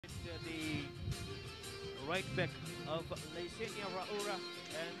the right back of Laisenia Raura,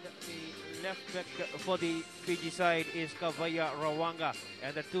 and the left back for the Fiji side is Kavaya Rawanga,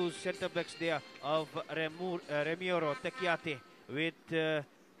 and the two centre backs there of Remioro Tekiate with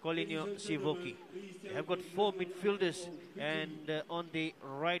Colinio Sivoki. They have got four midfielders, and on the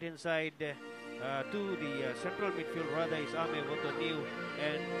right hand side to the central midfield rather is Ame Votoniu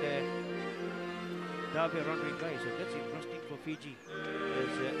and Dave Rodriguez. So that's interesting for Fiji,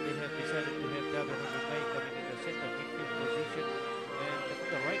 as they have decided to have Dave Rodriguez coming in the center midfield position, and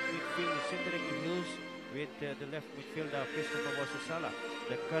the right midfield is centering in use with the left midfielder Christopher Wasasala,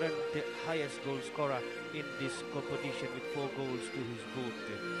 the current highest goal scorer in this competition with 4 goals to his boot.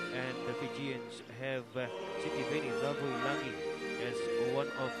 And the Fijians have Sitiveni Ravuilangi as one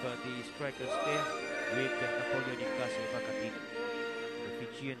of the strikers there, with Napoleon Ikasi Makatini. The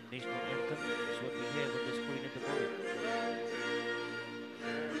Fijian national anthem is what we have on the screen at the moment.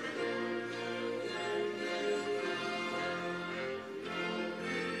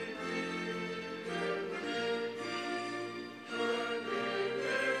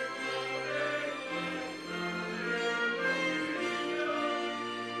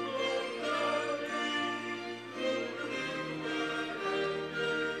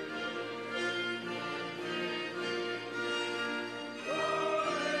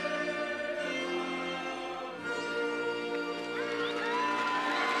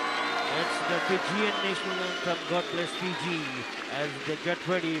 The Fijian national anthem, God Bless Fiji, as they get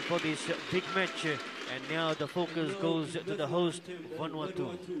ready for this big match. And now the focus goes to the host,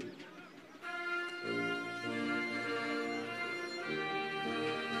 Vanuatu.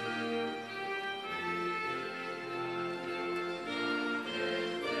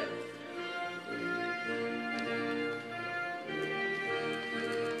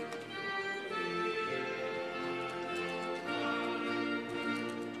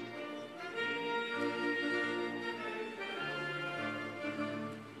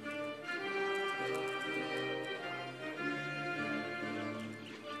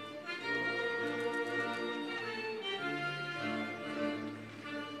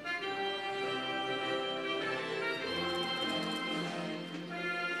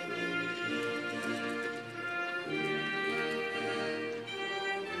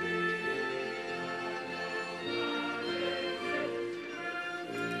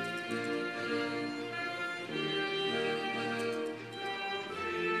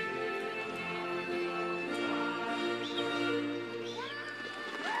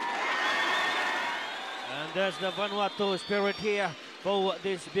 There's the Vanuatu spirit here for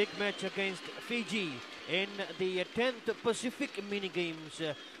this big match against Fiji in the 10th Pacific mini games.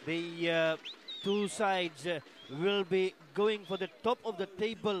 The two sides will be going for the top of the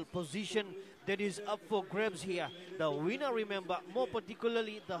table position that is up for grabs here. The winner, remember, more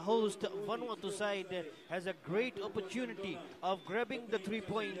particularly the host Vanuatu side, has a great opportunity of grabbing the 3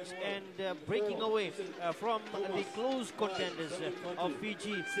 points and breaking away from the close contenders of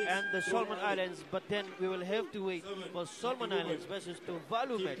Fiji and the Solomon Islands. But then we will have to wait for Solomon Islands versus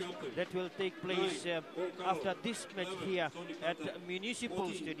Tuvalu match that will take place after this match here at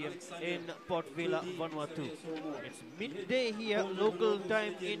Municipal Stadium in Port Vila, Vanuatu. It's midday here, local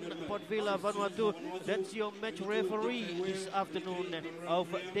time in Port Vila, Vanuatu. That's your match referee this afternoon of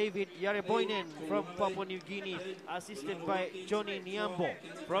David Yareboinen from Papua New Guinea, assisted by Johnny Niambo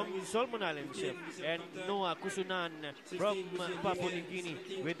from Solomon Islands, and Noah Kusunan from Papua New Guinea,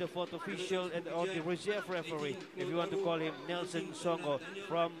 with the fourth official and or the reserve referee, if you want to call him, Nelson Songo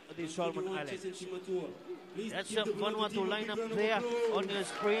from the Solomon Islands. That's the Vanuatu lineup there on your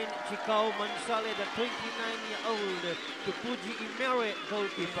screen. Chikau Mansale, the 29-year-old Tupuji Imere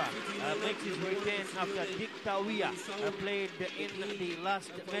goalkeeper, makes his return after Dick Tawia played in the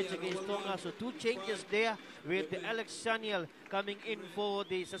last match against Tonga. So two changes there, with Alex Saniel coming in for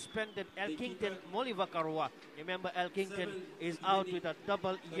the suspended Elkington Molivakarua. Remember, Elkington is out with a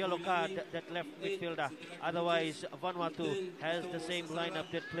double yellow card, that left midfielder. Otherwise, Vanuatu has the same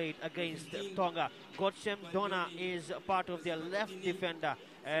lineup that played against Tonga. Godsem Donna is part of their left defender,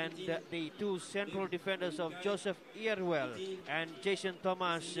 and the two central defenders of Joseph Earwell and Jason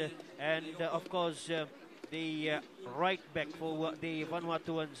Thomas, and of course the right back for the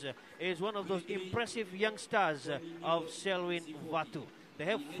Vanuatuans is one of those impressive young stars of Selwyn Vatu. They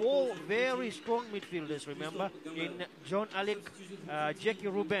have four very strong midfielders, remember, in John Alec, Jackie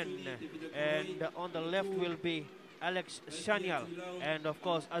Ruben, and on the left will be Alex Shanial, and of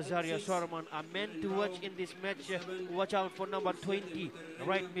course Azaria Sorman are men to watch in this match. Watch out for number 20,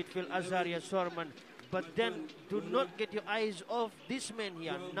 right midfield Azaria Sorman. But then do not get your eyes off this man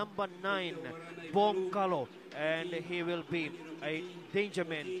here, number 9, Bongkalo. And he will be a danger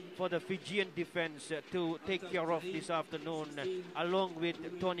man for the Fijian defense to take care of this afternoon, along with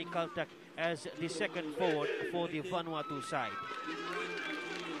Tony Kaltak as the second forward for the Vanuatu side.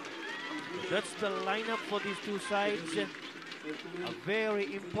 That's the lineup for these two sides. A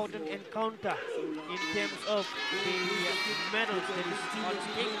very important encounter in terms of the medals that is on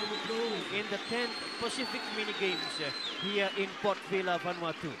stake in the 10th Pacific Mini Games here in Port Vila,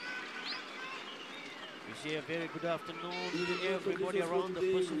 Vanuatu. We say a very good afternoon to everybody around the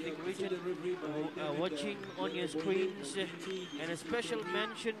Pacific region watching on your screens, and a special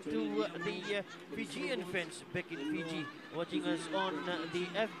mention to the Fijian fans back in Fiji watching us on the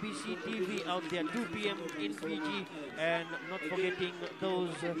FBC TV out there 2 p.m. in Fiji, and not forgetting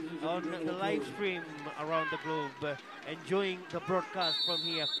those on the live stream around the globe enjoying the broadcast from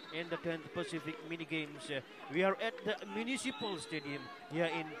here in the 10th Pacific Mini Games. We are at the Municipal Stadium here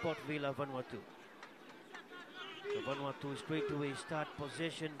in Port Vila, Vanuatu. So Vanuatu straight away start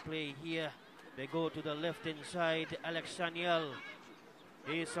possession play here. They go to the left-hand side. Alex Saniel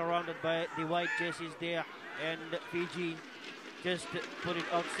is surrounded by the white jerseys there, and Fiji just put it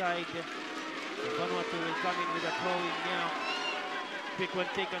outside. So Vanuatu will come in with a throw-in now. Quick one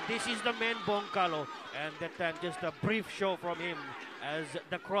taken. This is the man Bongkalo, and that time just a brief show from him as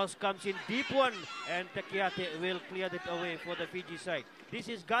the cross comes in, deep one, and Takiate will clear it away for the Fiji side. This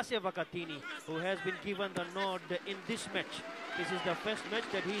is Gase Vakatini, who has been given the nod in this match. This is the first match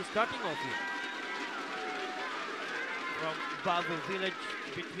that he is starting off with. From Bavu village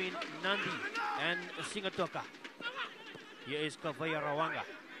between Nandi and Singatoka. Here is Kavaya Rawanga.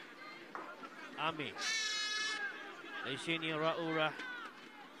 Ame. Leishini Raura.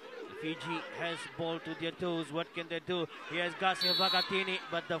 Fiji has ball to their toes. What can they do? Here's Gase Vakatini,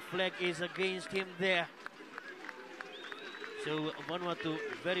 but the flag is against him there. So Vanuatu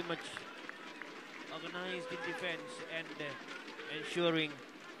very much organized in defense and ensuring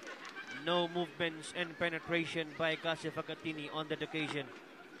no movements and penetration by Gase Vakatini on that occasion,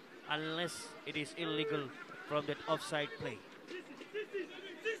 unless it is illegal from that offside play.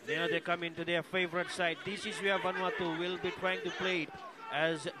 Now they come into their favorite side. This is where Vanuatu will be trying to play it,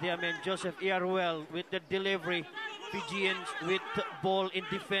 as their man Joseph Iaruel with the delivery. Fijians with ball in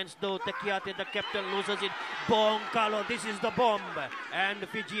defense, though Takiate, the captain, loses it. Bongkalo, this is the bomb, and the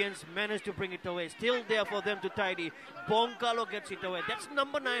Fijians manage to bring it away. Still there for them to tidy. Bongkalo gets it away. That's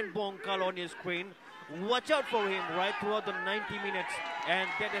number 9 Bongkalo on your screen. Watch out for him right throughout the 90 minutes, and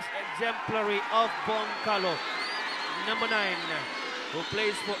that is exemplary of Bongkalo, number 9, who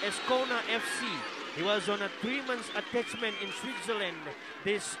plays for Escona FC. He was on a 3-month attachment in Switzerland,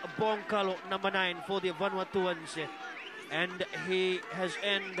 this Bongkalo, number 9, for the Vanuatuans. And he has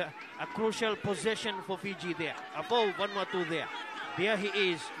earned a crucial possession for Fiji there, above Vanuatu there. There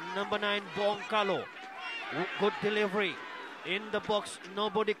he is, number 9, Bongkalo. Good delivery in the box,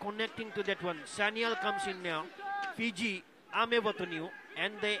 nobody connecting to that one. Saniel comes in now. Fiji, Ame Vatuniu,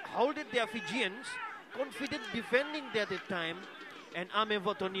 and they hold it there, Fijians, confident defending there at the time. And Ame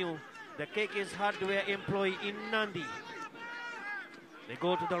Vatuniu, the cake is hardware employee in Nandi. They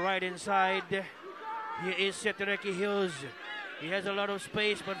go to the right hand side. Here is Setereki Hughes. He has a lot of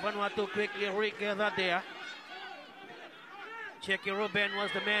space, but Vanuatu quickly regather there. Cheki Ruben was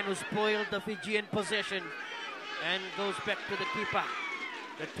the man who spoiled the Fijian possession and goes back to the keeper.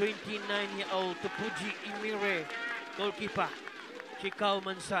 The 29-year-old Tupuji Imire, goalkeeper, Chikau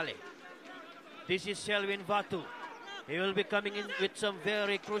Mansale. This is Selwyn Vatu. He will be coming in with some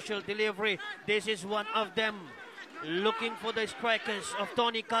very crucial delivery. This is one of them. Looking for the strikers of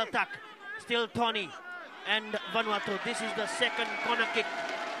Tony Kaltak. Still Tony and Vanuatu. This is the second corner kick.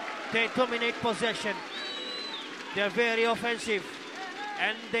 They dominate possession. They're very offensive.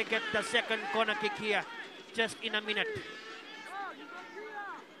 And they get the second corner kick here just in a minute.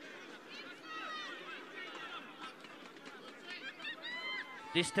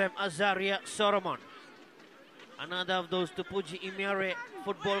 This time Azaria Solomon. Another of those Tupuji Imere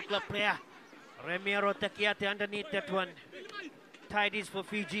Football Club player. Remiro Takiate underneath that one. Tidies for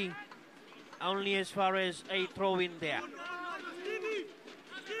Fiji. Only as far as a throw in there.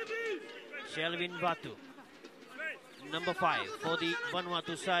 Shelvin Vatu. Number 5 for the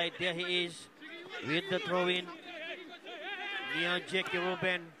Vanuatu side. There he is with the throw in. Near Jackie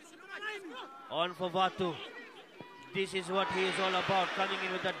Ruben. On for Vatu. This is what he is all about, coming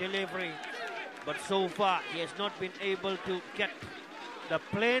in with the delivery. But so far, he has not been able to get the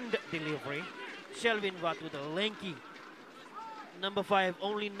planned delivery. Shelvin Vatu, the lanky number 5,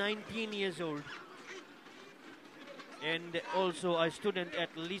 only 19 years old. And also a student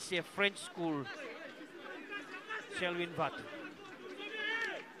at Lycée French School Selwyn Vanuatu.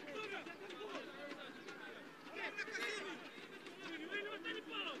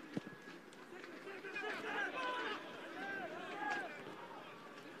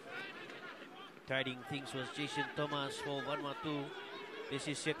 Tidying things was Jason Thomas for Vanuatu. This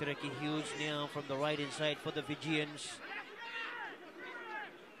is Setereki Hughes now from the right inside for the Fijians.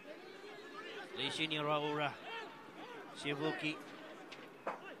 Leishinia Raura. Sivuki.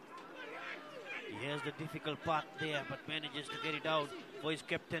 He has the difficult part there, but manages to get it out for his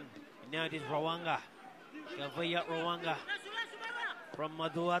captain. And now it is Rawanga. Kavaya Rawanga from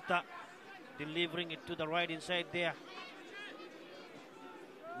Maduata, delivering it to the right inside there.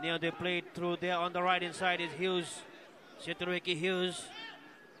 Now they played through there on the right inside is Hughes. Setereki Hughes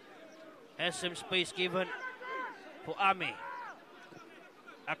has some space given for Ame.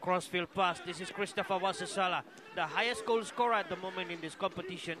 A crossfield pass. This is Christopher Wasasala, the highest goal scorer at the moment in this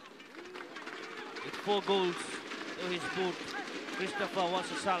competition, with 4 goals to his boot. Christopher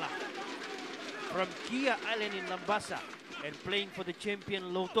Wasasala from Kia Island in Lambasa and playing for the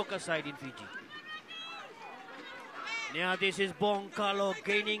champion Lautoka side in Fiji. Now this is Bonkalo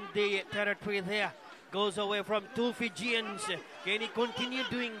gaining the territory there. Goes away from 2 Fijians. Can he continue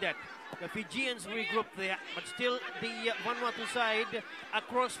doing that? The Fijians regroup there, but still the Vanuatu side. A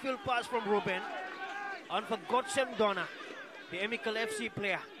crossfield pass from Ruben. On for Godsem Donna, the Emical FC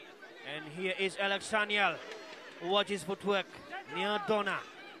player. And here is Alex Sanyal, who watches footwork. Near Donna,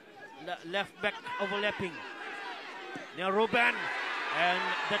 left back overlapping. Near Ruben, and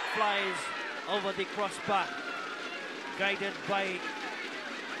that flies over the crossbar. Guided by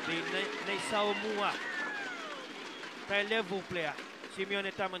the Naisao Mua Tailevu player,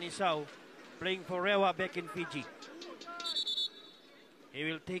 Simeone Tamanisao, playing for Rewa back in Fiji. He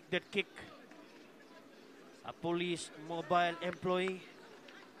will take that kick. A police mobile employee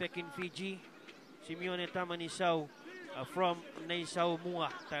back in Fiji, Simeone Tamanisao from Naisao Mua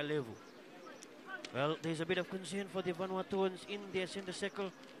Tailevu. Well, there's a bit of concern for the Vanuatuans in their center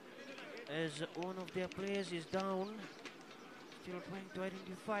circle as one of their players is down. Still trying to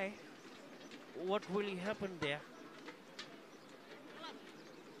identify what really happened there.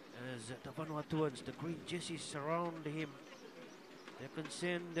 As the Vanuatuans, the green jerseys surround him. They're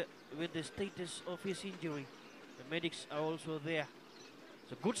concerned with the status of his injury. The medics are also there.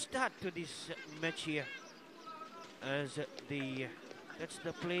 It's a good start to this match here. As that's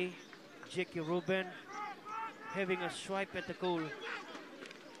the play. Jackie Ruben having a swipe at the goal.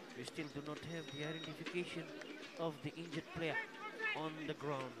 We still do not have the identification of the injured player on the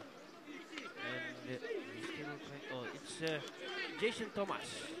ground. And we still trying, it's Jason Thomas,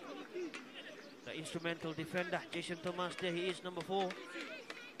 the instrumental defender. Jason Thomas, there he is, number 4.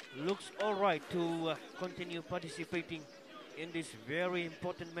 Looks all right to continue participating in this very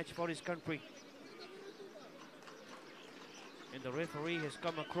important match for his country. And the referee has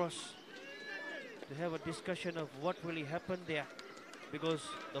come across to have a discussion of what really happened there, because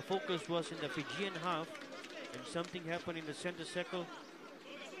the focus was in the Fijian half and something happened in the center circle.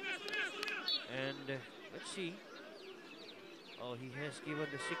 And let's see. Oh, he has given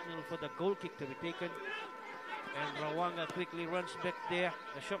the signal for the goal kick to be taken. And Rawanga quickly runs back there.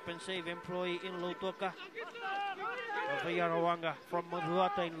 The shop and save employee in Lautoka. Via Rawanga from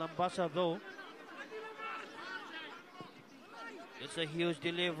Maduata in Lambasa though. It's a huge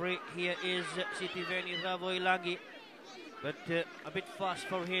delivery. Here is Sitiveni Ravoilangi. But a bit fast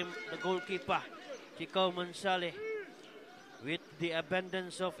for him, the goalkeeper, Chico Mansale, with the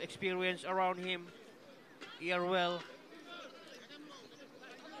abundance of experience around him. Here well.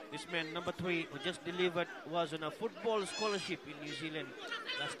 This man, number 3, who just delivered, was on a football scholarship in New Zealand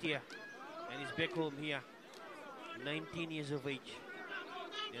last year. And is back home here, 19 years of age.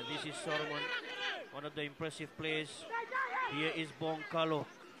 And this is Solomon, one of the impressive players. Here is Bonkalo,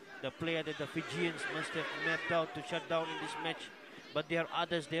 the player that the Fijians must have mapped out to shut down in this match. But there are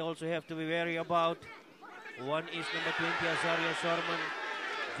others they also have to be wary about. One is number 20, Azaria Sorman.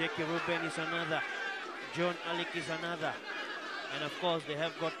 Jackie Ruben is another. John Alik is another. And of course they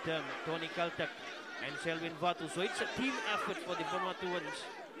have got Tony Kaltak and Selwyn Vanuatu. So it's a team effort for the Vanuatuans.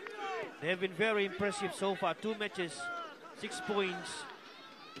 They have been very impressive so far. 2 matches, 6 points.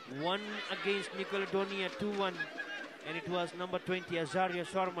 1 against New Caledonia, 2-1. And it was number 20, Azaria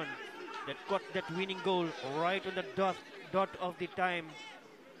Sorman, that got that winning goal right on the dot of the time,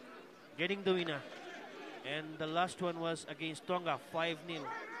 getting the winner. And the last one was against Tonga, 5-0.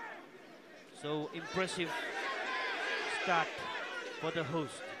 So impressive start for the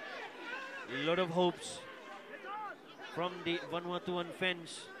host. A lot of hopes from the Vanuatuan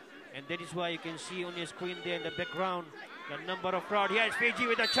fans. And that is why you can see on your screen there in the background the number of crowd. Here is Fiji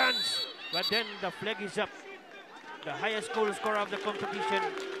with a chance. But then the flag is up. the highest goal scorer of the competition,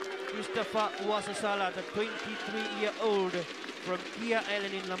 Christopher Wasasala, the 23-year-old from Kia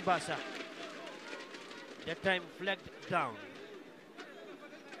Island in Lambasa. That time flagged down.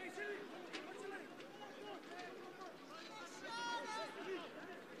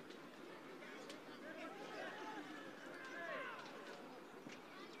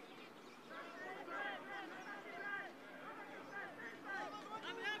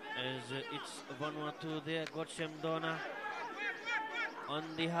 As it's Vanuatu there, Gotsem Dona on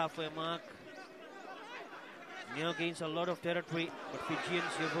the halfway mark. Now gains a lot of territory, but Fijian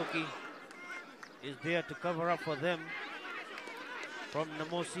Sivuki is there to cover up for them from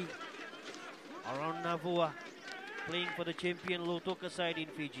Namosi around Navua, playing for the champion Lautoka side in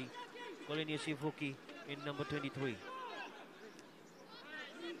Fiji. Kolenia Sivuki in number 23.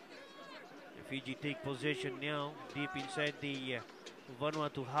 The Fiji take possession now deep inside the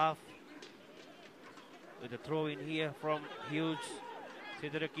Vanuatu half with a throw in here from Hughes,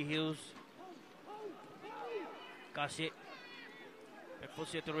 Sidereki Hughes, Kase,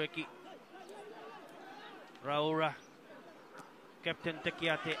 Ekposiatoreki, Raura, Captain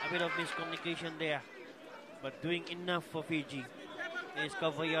Tekiate. A bit of miscommunication there, but doing enough for Fiji is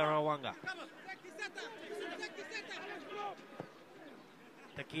Kavaya Rawanga.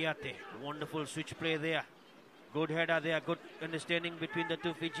 Tekiate, wonderful switch play there. Good header there, good understanding between the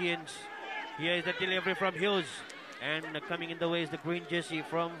two Fijians. Here is the delivery from Hughes. And coming in the way is the green jersey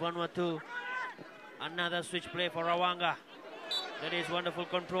from Vanuatu. Another switch play for Rawanga. That is wonderful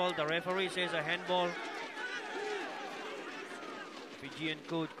control. The referee says a handball. Fijian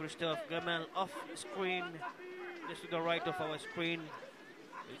coach Christophe Gamal off screen. Just to the right of our screen.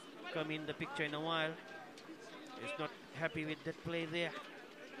 He'll come in the picture in a while. He's not happy with that play there.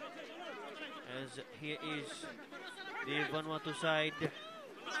 As here is the Vanuatu side,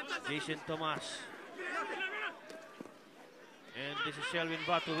 Jason Thomas. And this is Selvin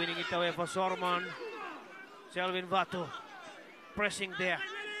Vatu winning it away for Sorman. Selvin Vatu pressing there.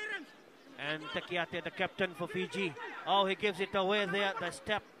 And Tekiate, the captain for Fiji. Oh, he gives it away there. The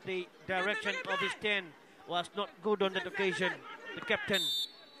step, the direction of his 10 was not good on that occasion. The captain,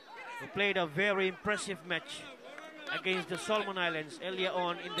 who played a very impressive match against the Solomon Islands earlier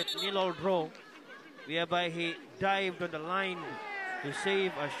on in the nil-all draw, whereby he dived on the line to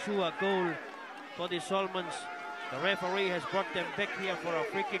save a sure goal for the Solomons. The referee has brought them back here for a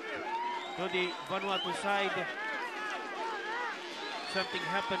free kick to the Vanuatu side. Something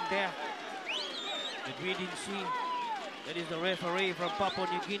happened there that we didn't see. That is the referee from Papua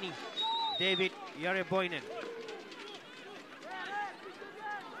New Guinea, David Yareboinen.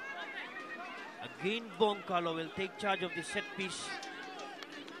 Again, Bonkalo will take charge of the set piece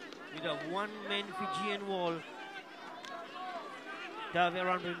with a one-man Fijian wall.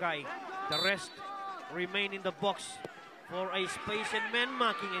 Daveran Ringai. The rest remain in the box for a space and man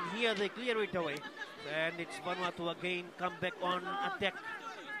marking, and here they clear it away. And it's Vanuatu again, come back on attack.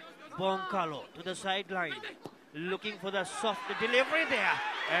 Bonkalo to the sideline, looking for the soft delivery there.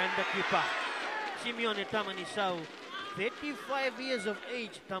 And the keeper, Simeone Tamanisau, 35 years of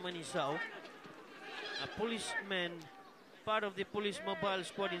age, Tamanisau. A policeman, part of the police mobile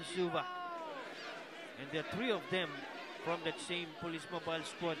squad in Suva. And there are 3 of them from that same police mobile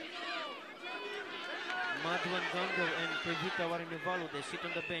squad. Madhuan Gandal and Previta Warinivalu, they sit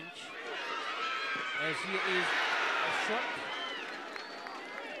on the bench. As here is a shot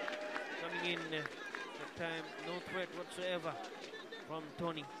coming in that time, no threat whatsoever from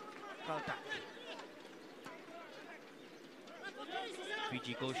Tony Kaltak.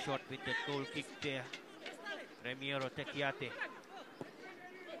 Fiji goes short with that goal kick there. Ramiro Tekiate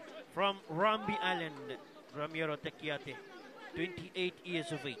from Rambi Island. Ramiro Tekiate, 28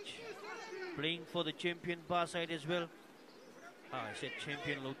 years of age, playing for the champion bar side as well. I said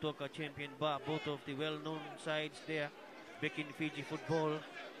champion Lautoka, champion bar, both of the well-known sides there back in Fiji football.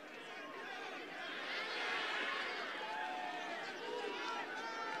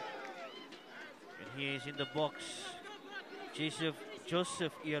 And he is in the box,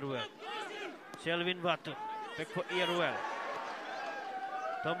 Joseph Irwell. Selvin Vatu, back for Irwell.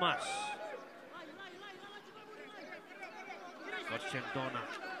 Thomas. Gotsem Dona.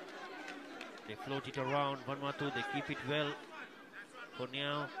 They float it around. Vanuatu, they keep it well. For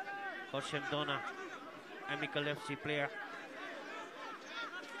now, Gotsem Dona, Amical FC player.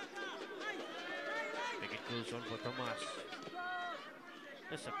 Make it goes on for Thomas.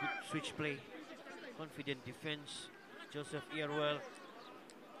 That's a good switch play. Confident defense. Joseph Irwell.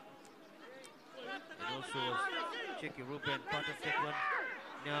 And also was Checky Ruben part of that one.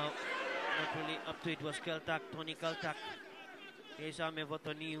 Now, not really up to it was Kaltak, Tony Kaltak. Here's Ame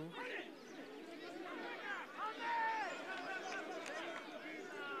Votoniu.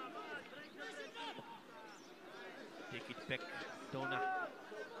 Beck, Dona,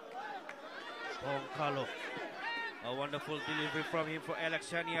 Bonkalo. A wonderful delivery from him for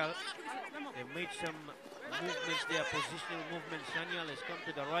Alex Sanyal. They made some movements there, positional movements. Sanyal has come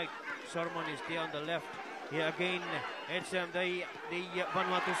to the right. Sorman is there on the left. Here again, it's the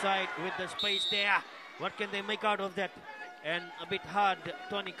Vanuatu side with the space there. What can they make out of that? And a bit hard,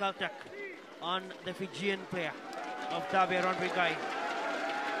 Tony Kaltak on the Fijian player of Dabe Rodrigai.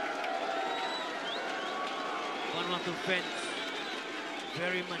 Vanuatu fans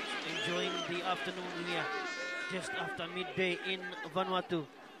very much enjoying the afternoon here, just after midday in Vanuatu.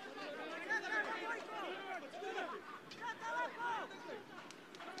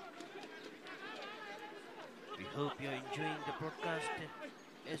 We hope you're enjoying the broadcast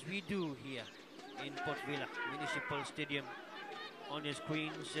as we do here in Port Vila Municipal Stadium on your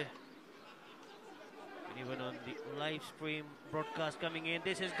screens. And even on the live stream broadcast coming in.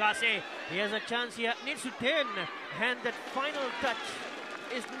 This is Gase. He has a chance here. Needs to turn. And that final touch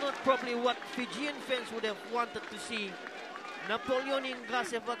is not probably what Fijian fans would have wanted to see. Napoleon in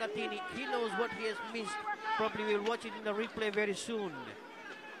Gase Vakatini. He knows what he has missed. Probably we'll watch it in the replay very soon.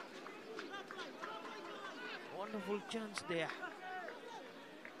 Wonderful chance there.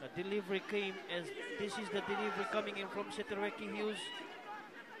 The delivery came as this is the delivery coming in from Setereki Hughes.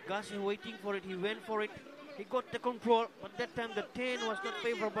 Gase waiting for it, he went for it, he got the control, but that time the turn was not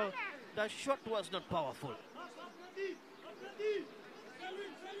favorable, the shot was not powerful.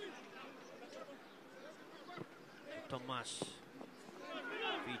 Thomas,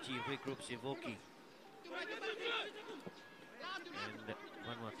 Fiji regroups Ivoki, and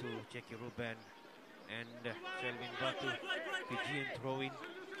Vanuatu, Jackie Ruben, and Selvin Batu, Fijian throw-in.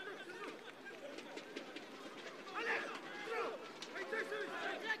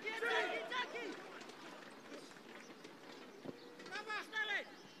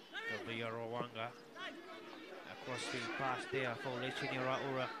 Rawanga, a crossfield pass there for Lechini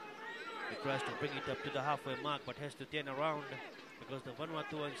Raura. He tries to bring it up to the halfway mark but has to turn around because the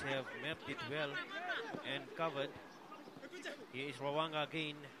Vanuatuans have mapped it well and covered. Here is Rawanga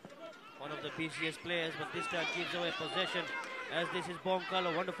again, one of the busiest players, but this time gives away possession as this is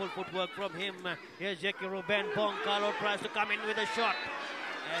Bonkalo. Wonderful footwork from him. Here's Jackie Ruben. Bonkalo tries to come in with a shot,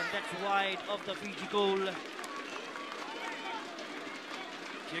 and that's wide of the Fiji goal.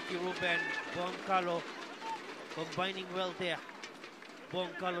 Jackie Ruben, Bonkalo combining well there.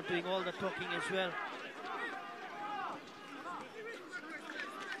 Bonkalo doing all the talking as well.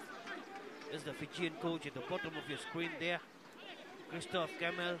 There's the Fijian coach at the bottom of your screen there. Christophe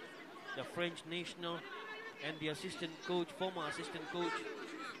Camel, the French national, and the assistant coach, former assistant coach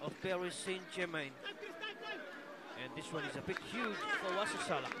of Paris Saint-Germain. And this one is a bit huge for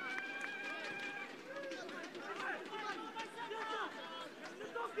Wasasala.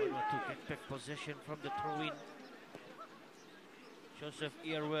 To get back possession from the throw-in. Joseph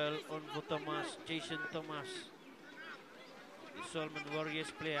Earwell on Thomas, Jason Thomas, the Solomon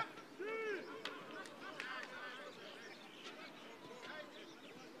Warriors player.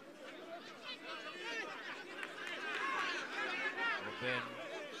 Ruben.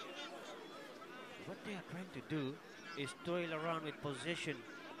 What they are trying to do is toil around with possession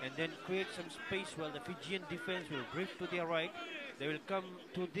and then create some space while the Fijian defense will drift to their right. They will come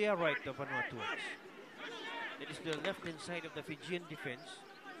to their right, the Vanuatuans. That is the left-hand side of the Fijian defense.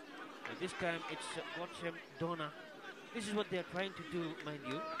 And this time it's Gotchem Dona. This is what they are trying to do, mind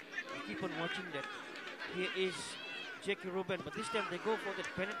you. You keep on watching that. Here is Jackie Ruben, but this time they go for that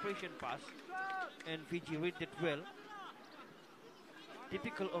penetration pass. And Fiji read that well.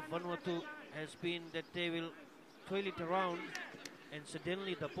 Typical of Vanuatu has been that they will toil it around and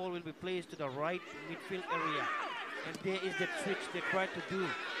suddenly the ball will be placed to the right midfield area. And there is that switch they tried to do.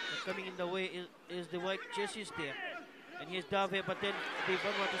 And coming in the way is the white jerseys there. And here's Dave, but then the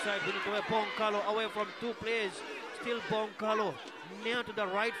Vanuatu side winning away. Bonkalo away from two players. Still Bonkalo near to the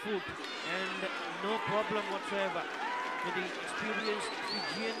right foot. And no problem whatsoever to the experienced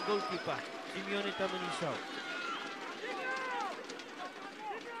Fijian goalkeeper, Simeone Tamanisau.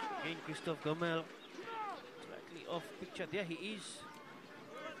 Again, Christophe Gomel. Slightly off picture. There he is.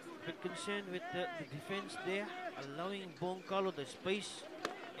 A bit concerned with the defense there, allowing Bonkalo the space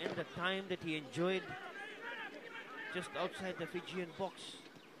and the time that he enjoyed just outside the Fijian box.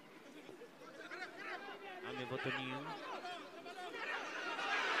 Ame Botoniu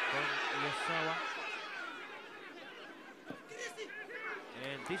from Yasawa.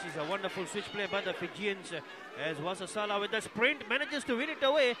 And this is a wonderful switch play by the Fijians as Wasasala with the sprint manages to win it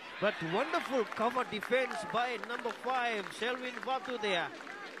away, but wonderful cover defense by number 5, Selvin Vatu there.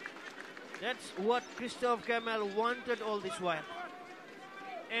 That's what Christophe Camel wanted all this while.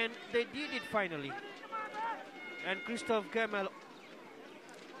 And they did it finally. And Christoph Gemmel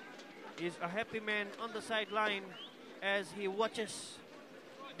is a happy man on the sideline as he watches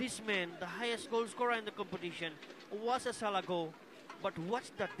this man, the highest goal scorer in the competition, was a Salago, but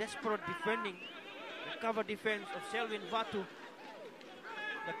watch the desperate defending, the cover defense of Selwyn Vatu.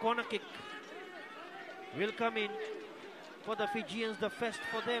 The corner kick will come in for the Fijians, the first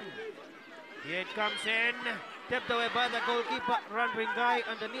for them. Here it comes in, tapped away by the goalkeeper, Randring Guy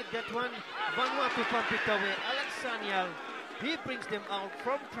underneath that one. Vanuatu pump it away. Alex Sanyal, he brings them out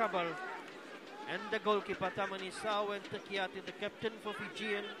from trouble. And the goalkeeper Tamani Sau and Takiati, the captain for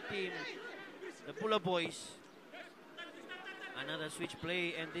Fijian team, the Bula boys. Another switch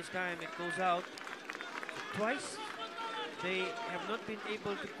play, and this time it goes out. Twice they have not been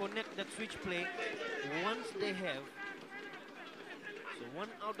able to connect that switch play. Once they have. So 1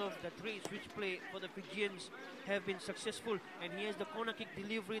 out of the 3 switch play for the Fijians have been successful. And here's the corner kick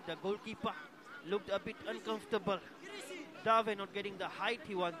delivery. The goalkeeper looked a bit uncomfortable. Dave not getting the height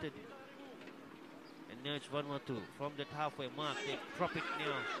he wanted. And now it's Vanuatu from that halfway mark. They drop it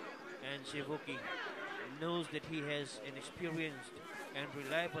now. And Sevoki knows that he has an experienced and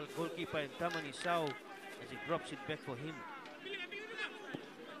reliable goalkeeper in Tamani Sau as he drops it back for him.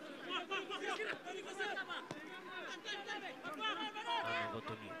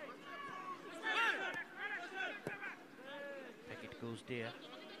 Back it goes there.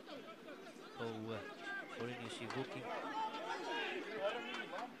 Oh, Orinu Sivuki.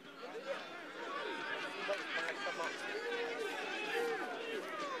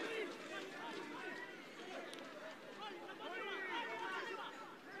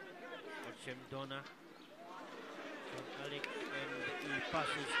 Donna from Alec, and the pass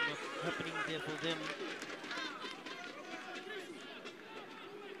is not happening there for them.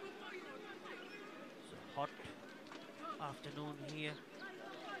 It's a hot afternoon here,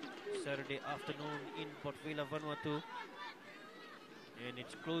 Saturday afternoon in Port Vila, Vanuatu, and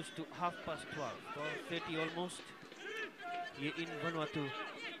it's close to 12:30, 12:30 almost here in Vanuatu.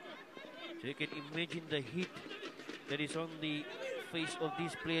 So you can imagine the heat that is on the face of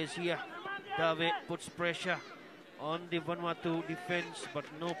these players here. Dave puts pressure on the Vanuatu defense, but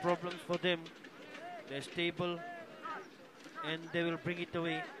no problems for them. They're stable and they will bring it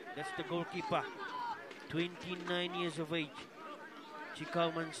away. That's the goalkeeper, 29 years of age,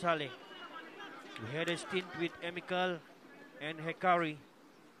 Chikau Mansale, who had a stint with Emikal and Hekari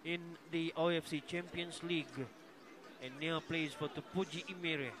in the OFC Champions League and now plays for Tupuji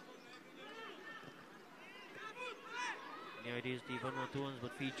Imere. Now it is the Vanuatuans,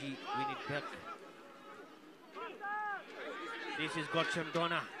 but Fiji win it back. This is Gotcham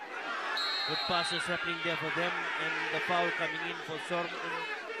Donna. Good passes happening there for them, and the foul coming in for Sorman.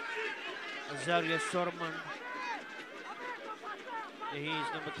 Azaria Sorman. He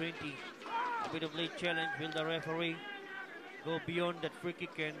is number 20. A bit of late challenge. Will the referee go beyond that free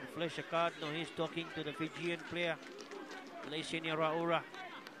kick and flash a card? No, he's talking to the Fijian player, Leisenia Raura.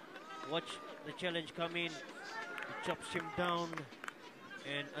 Watch the challenge come in. Chops him down,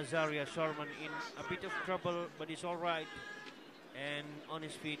 and Azaria Sharman in a bit of trouble, but he's all right and on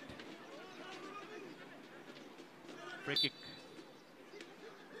his feet. Free kick.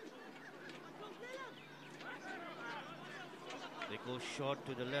 They go short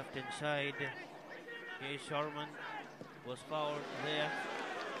to the left hand side. K. Sharman was fouled there.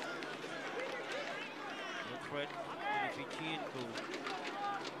 No threat to the Fijian goal.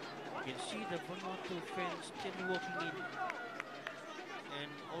 You can see the Vanuatu fans still walking in,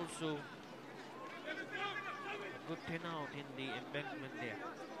 and also a good turnout in the embankment there.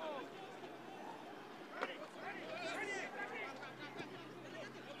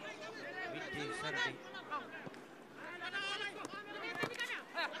 Midday Saturday.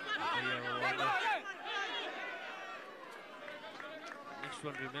 Next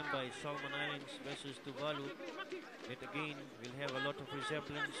one, remember, is Solomon Islands versus Tuvalu. But again, we'll have a lot of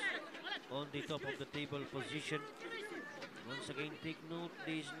resemblance on the top of the table position. Once again, take note,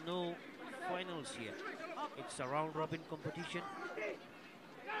 there is no finals here. It's a round-robin competition.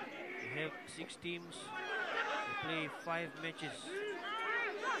 We have 6 teams. We play 5 matches.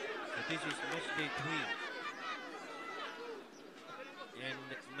 So this is match day 3 and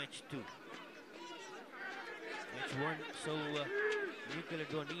match 2. Match 1. So New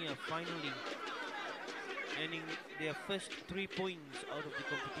Caledonia finally earning their first 3 points out of the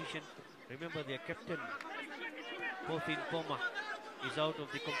competition. Remember, their captain, Kofin Poma, is out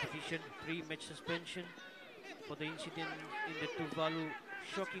of the competition. 3-match suspension for the incident in the Tuvalu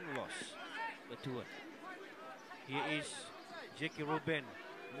shocking loss by 2-1. Here is Jackie Ruben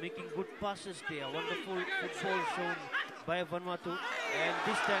making good passes there. Wonderful football shown by Vanuatu, and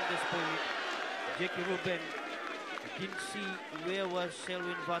this time they spoil it. Jackie Ruben didn't see where was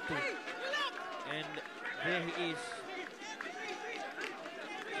Selwyn Vanuatu, and there he is.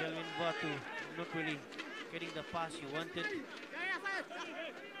 Selwyn Vanuatu not really getting the pass he wanted.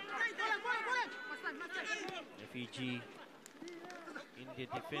 The Fiji in the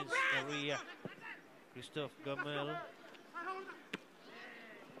defense area. Christophe Gamel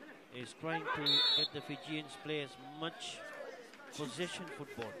is trying to get the Fijians play as much possession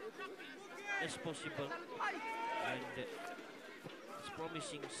football as possible, and it's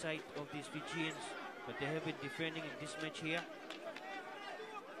promising sight of these Fijians, but they have been defending in this match here.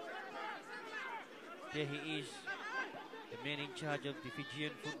 There he is, the man in charge of the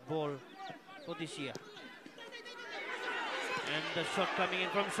Fijian football for this year. And the shot coming in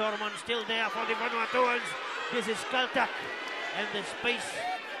from Sorman, still there for the Vanuatuans. This is Kaltak, and the space,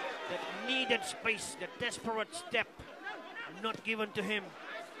 the needed space, the desperate step, not given to him.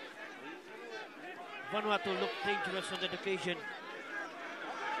 Vanuatu looked dangerous on that occasion.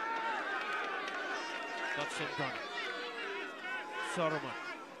 That's it done. Sorman.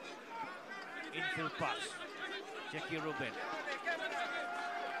 Infield pass. Jackie Ruben.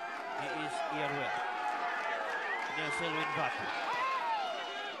 He is Ierwell. Now Selwyn Vanuatu.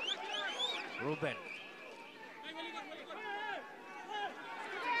 Ruben.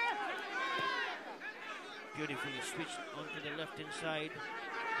 Beautifully switched onto the left hand side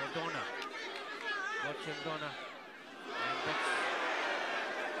for Donna. Watch him, Donna. And that's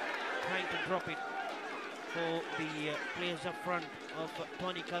trying to drop it for the players up front of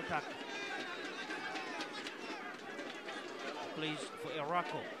Tony Kaltak. Plays for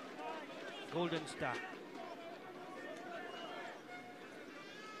Irako. Golden Star.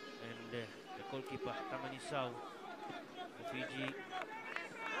 And the goalkeeper, Tamanisau, for Fiji.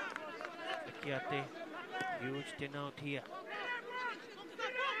 Kiate, huge turnout here.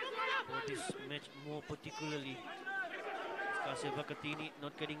 For this match more particularly. Kase Vakatini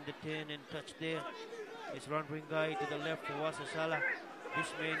not getting the turn and touch there. It's Randring guy to the left for Wasasala.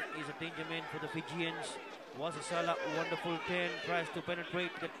 This man is a danger man for the Fijians. Wasasala, wonderful turn, tries to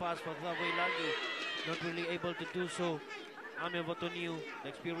penetrate that pass for Lagi. Not really able to do so. Ame Votoniu, the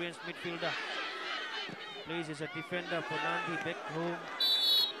experienced midfielder, plays as a defender for Nandi back home.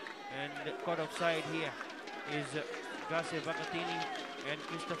 And caught offside here is Gase Vakatini and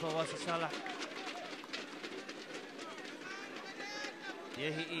Christopher Wasasala.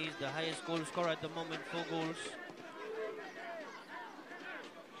 There he is, the highest goal scorer at the moment, 4 goals.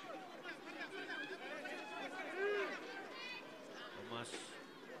 Thomas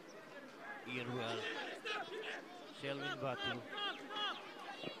Ierwell, Selwyn Vanuatu.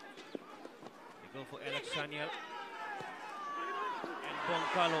 They go for Alex Saniel. And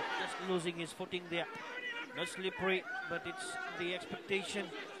Boncalo just losing his footing there. Not slippery, but it's the expectation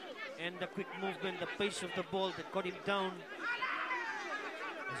and the quick movement, the pace of the ball that got him down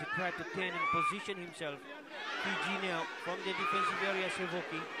as he tried to turn and position himself. Fiji now from the defensive area,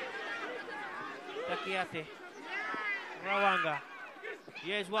 Sevoki. Takiate. Rawanga.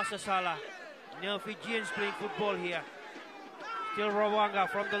 Here's Wasasala. Now Fijians playing football here. Still Rawanga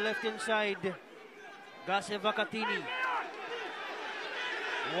from the left-hand side. Gase Vakatini.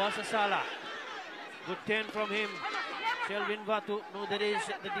 Wasasala. Good turn from him. Selwyn Vanuatu. No, that is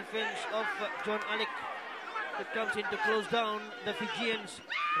the defense of John Alec that comes in to close down the Fijians.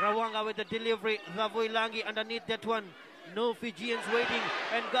 Rawanga with the delivery. Lavoilangi underneath that one. No Fijians waiting.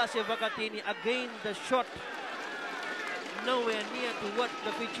 And Gase Vakatini again the shot. Nowhere near to what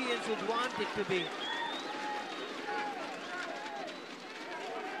the Fijians would want it to be.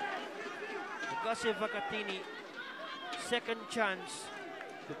 Gase Vakatini, second chance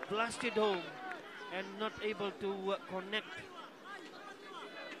to blast it home and not able to connect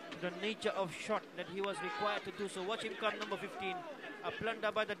the nature of shot that he was required to do so. Watch him come, number 15. A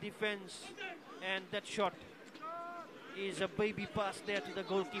blunder by the defense, and that shot is a baby pass there to the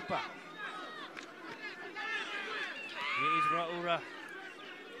goalkeeper. Here is Raura.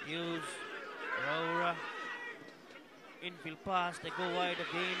 Hughes, Raura. Infield pass, they go wide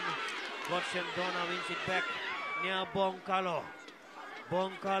again. Watson Donna wins it back. Now Boncalo.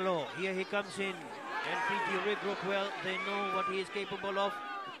 Boncalo, here he comes in. And Fiji regroup well. They know what he is capable of.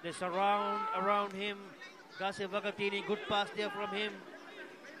 They surround around him. Gase Vakatini, good pass there from him.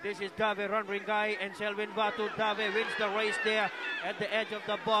 This is Dave Randringai and Selwyn Vanuatu. Dave wins the race there at the edge of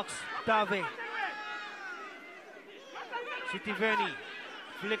the box. Dave. Sitiveni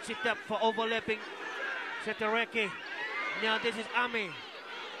flicks it up for overlapping Setereke. Now this is Ame.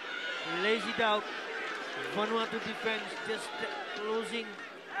 Lays it out. Vanuatu defense just closing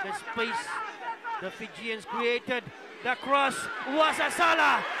the space the Fijians created. The cross was a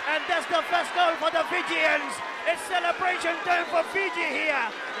Salah, and that's the first goal for the Fijians. It's celebration time for Fiji here.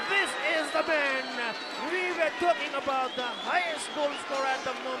 This is the man. We were talking about the highest goal scorer at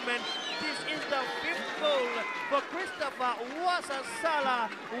the moment. This is the fifth goal for Christopher Salah.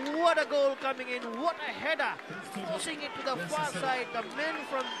 What a goal coming in. What a header. Forcing it to the far side. The man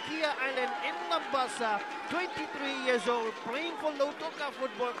from Kia Island in Mombasa, 23 years old, playing for Lautoka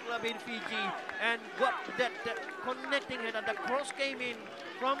Football Club in Fiji, and got that connecting header. The cross came in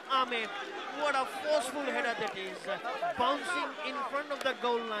from Ame. What a forceful header that is. Bouncing in front of the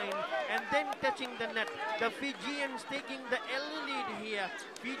goal line and then touching the net. The Fijians taking the early lead here.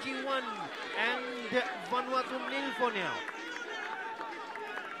 Fiji 1 and Vanuatu 0 for now.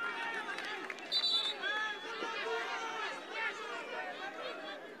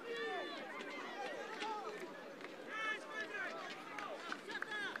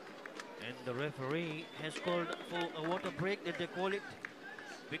 And the referee has called for a water break, that they call it,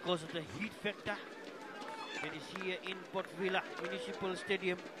 because of the heat factor that is here in Port Vila Municipal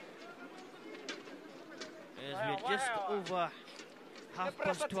Stadium. As we're just over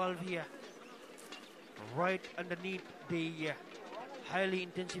 12:30 here, right underneath the highly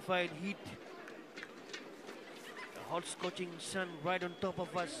intensified heat, the hot scorching sun right on top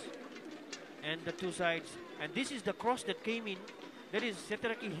of us, and the two sides. And this is the cross that came in. That is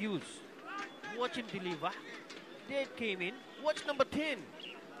Setaraki Hughes. Watch him deliver. There it came in. Watch number 10.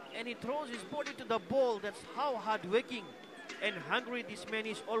 And he throws his body to the ball. That's how hard-working and hungry this man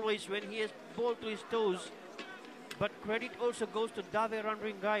is always when he has ball to his toes. But credit also goes to Dave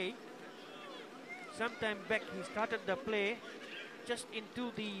Randringai. Sometime back he started the play just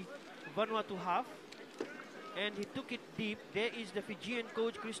into the Vanuatu half, and he took it deep. There is the Fijian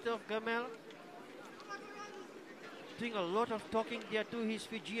coach Christophe Gamel doing a lot of talking there to his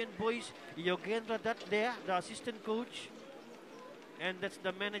Fijian boys. Yogendra Dutt there, the assistant coach. And that's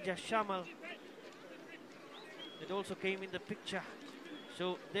the manager Shamal that also came in the picture.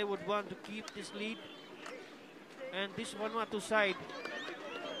 So they would want to keep this lead. And this Vanuatu side,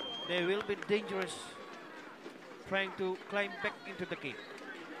 they will be dangerous trying to climb back into the game.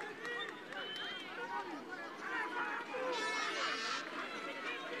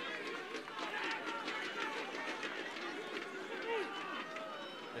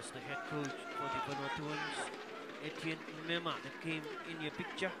 That's the head coach for the Vanuatuans, Etienne Mema, that came in your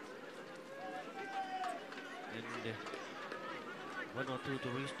picture. And Vanuatu to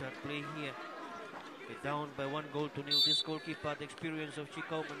restart play here. They're down by 1-0. This goalkeeper, the experience of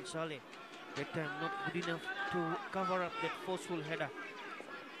Chikau Mansale, that time not good enough to cover up that forceful header.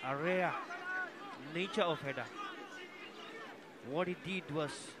 A rare nature of header. What he did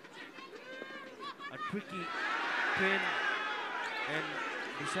was a tricky turn and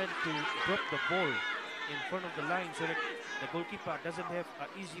decided to drop the ball in front of the line so that the goalkeeper doesn't have an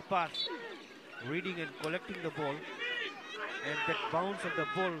easy path reading and collecting the ball. And that bounce of the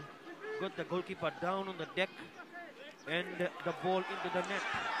ball got the goalkeeper down on the deck and the ball into the net.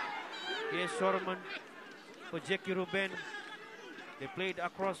 Here's Sorman for Jackie Ruben. They played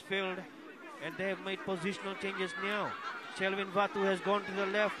across field and they have made positional changes now. Shelvin Vatu has gone to the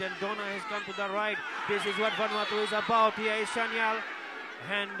left and Donna has come to the right. This is what Vanuatu is about. Here is Sanyal,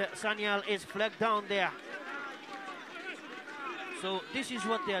 and Sanyal is flagged down there. So this is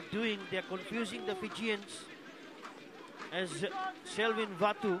what they are doing. They are confusing the Fijians as Shelvin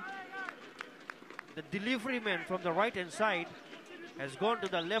Vatu, the delivery man from the right hand side, has gone to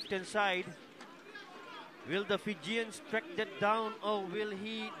the left hand side. Will the Fijians track that down, or will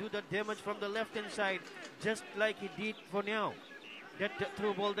he do the damage from the left hand side just like he did for now? That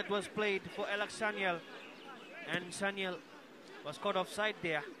through ball that was played for Alex Sanyal, and Sanyal was caught offside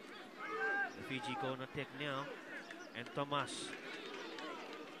there. The Fiji gonna take now, and Thomas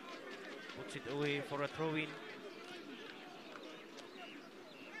puts it away for a throw-in.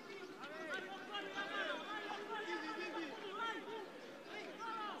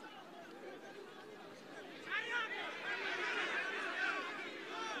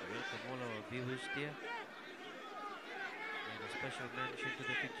 Viewers there, and a special mention to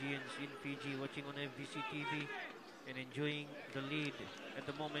the Fijians in Fiji watching on FBC TV and enjoying the lead at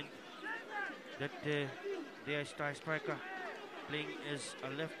the moment, that their star striker playing as a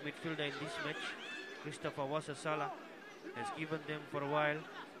left midfielder in this match, Christopher Salah, has given them for a while.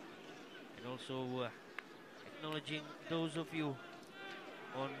 And also acknowledging those of you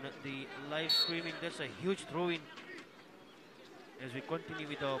on the live streaming. That's a huge throw-in as we continue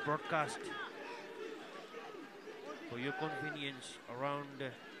with our broadcast for your convenience around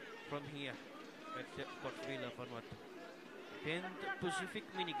from here at Port Vila, Vanuatu. 10th Pacific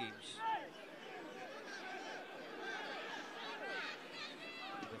Mini Games.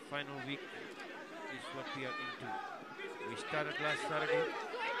 The final week is what we are into. We started last Saturday.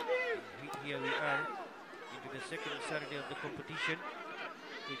 Here we are into the second Saturday of the competition,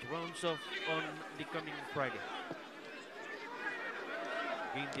 which rounds off on the coming Friday.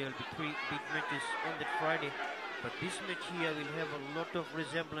 Again, there will be 3 big matches on that Friday, but this match here will have a lot of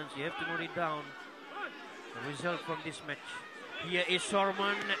resemblance. You have to note it down. The result from this match. Here is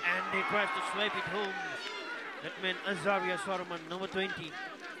Sorman, and he tries to swipe it home. That man Azaria Sorman, number 20.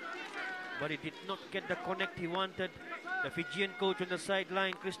 But he did not get the connect he wanted. The Fijian coach on the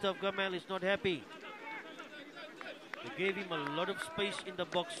sideline, Christophe Gamel, is not happy. They gave him a lot of space in the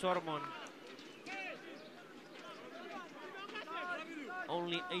box, Sorman.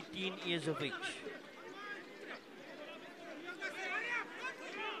 Only 18 years of age.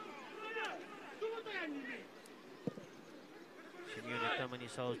 Simeone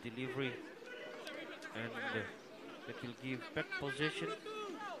Tamani's house delivery, and that will give back possession.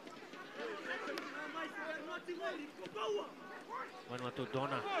 Vanuatu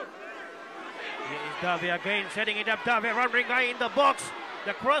Dona. Here is Dave again, setting it up. Dave, running guy in the box.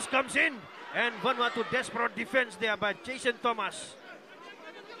 The cross comes in, and Vanuatu desperate defense there by Jason Thomas.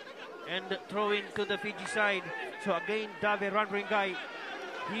 And throw in to the Fiji side. So again, Dave running guy.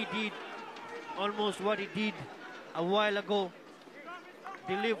 He did almost what he did a while ago,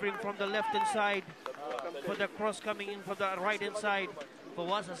 delivering from the left hand side for the cross coming in from the right hand side for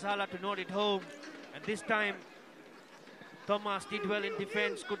Wasasala to note it home. And this time, Thomas did well in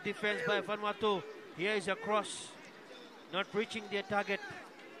defense. Good defense by Vanuatu. Here is a cross, not reaching their target.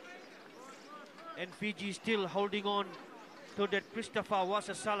 And Fiji still holding on to that Christopher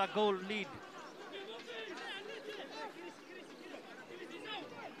Wasasala goal lead.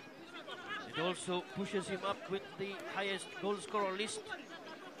 It also pushes him up with the highest goal scorer list.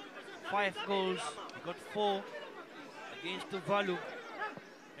 5 goals. He got 4 against Tuvalu.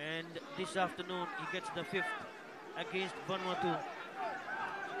 And this afternoon he gets the 5th against Vanuatu.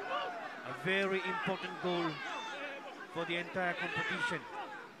 A very important goal for the entire competition.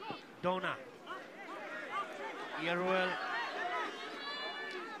 Dona. Ieruel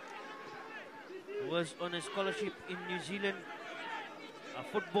was on a scholarship in New Zealand, a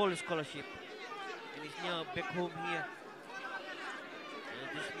football scholarship, and is now back home here.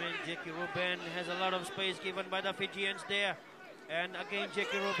 This man, Jackie Ruben, has a lot of space given by the Fijians there. And again,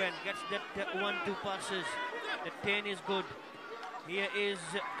 Jackie Ruben gets that 1-2 passes. The 10 is good. Here is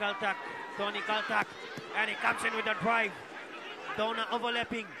Kaltak, Tony Kaltak, and he comes in with a drive. Dona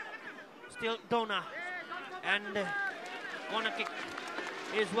overlapping. Still Dona. And corner kick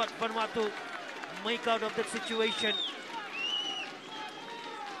is what Vanuatu make out of that situation.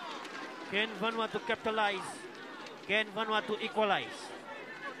 Can Vanuatu capitalize? Can Vanuatu equalize?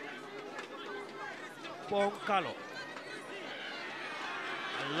 Bongkalo.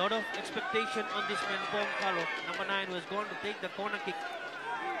 A lot of expectation on this man, Bongkalo. Number 9 was going to take the corner kick.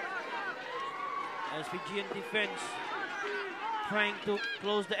 As Fijian defense trying to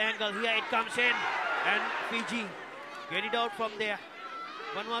close the angle. Here it comes in. And Fiji get it out from there.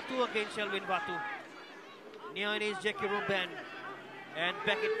 Vanuatu against Selwyn Vatu. Now it is Jackie Ruben. And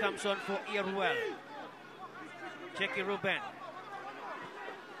back it comes on for Ieruel. Jackie Ruben.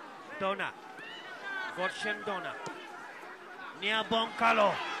 Dona. Gorshan Dona. Near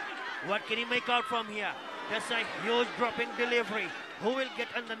Bongkalo. What can he make out from here? That's a huge dropping delivery. Who will get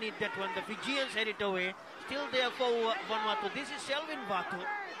underneath that one? The Fijians head it away. Still there for Vanuatu. This is Selwyn Vatu.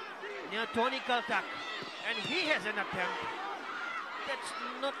 Near Tony Kaltak. And he has an attempt. That's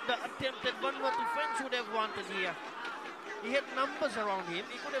not the attempt that Vanuatu fans would have wanted here. He had numbers around him.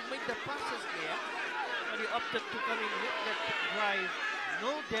 He could have made the passes there. But he opted to come in with that drive.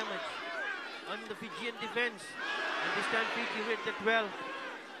 No damage on the Fijian defense. And this time Fiji read that well.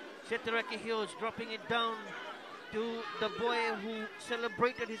 Seteraki Hughes dropping it down to the boy who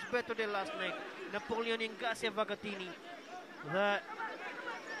celebrated his birthday last night, Napoleon Ingasia Vagatini. The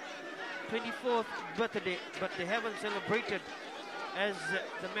 24th birthday, but they haven't celebrated, as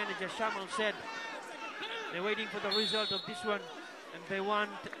the manager Shamal said. They're waiting for the result of this one, and they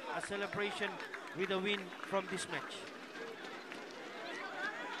want a celebration with a win from this match.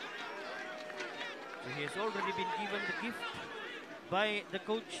 So he has already been given the gift by the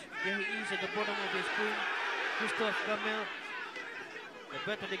coach. There he is at the bottom of the screen, Christophe Gamel. The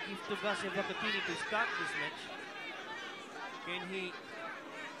birthday gift to Gasia Vakatini to start this match. Can he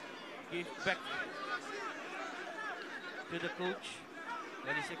give back to the coach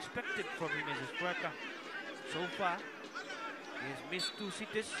what is expected from him as a striker? So far, he has missed 2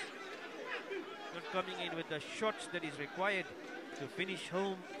 sitters, not coming in with the shots that is required to finish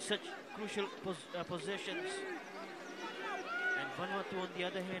home such crucial possessions. And Vanuatu, on the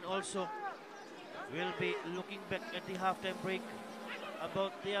other hand, also will be looking back at the halftime break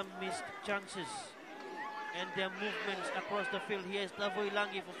about their missed chances and their movements across the field. Here's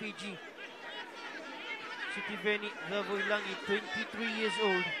Lavoilangi for Fiji. Sitiveni Lavoilangi, 23 years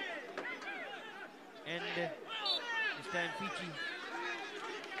old. And this time Fiji,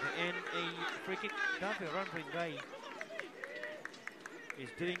 and a free kick. Dave Ranbringai is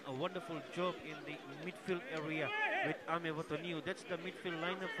doing a wonderful job in the midfield area with Ame Watoniu. That's the midfield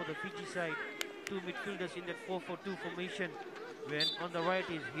lineup for the Fiji side. Two midfielders in that 4-4-2 formation. When on the right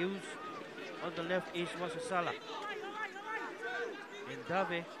is Hughes, on the left is Wasasala. And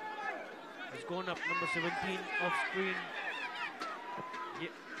Dave has gone up, number 17 off screen.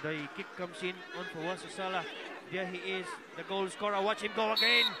 The kick comes in on for Wasasala. There he is, the goal scorer. Watch him go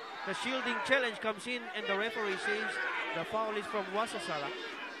again. The shielding challenge comes in, and the referee says the foul is from Wasasala.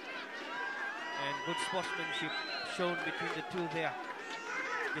 And good sportsmanship shown between the two there.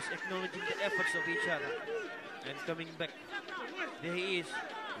 Just acknowledging the efforts of each other. And coming back. There he is.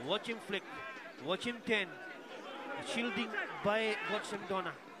 Watch him flick. Watch him 10. Shielding by Godsem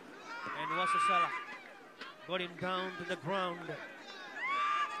Donna. And Wasasala got him down to the ground.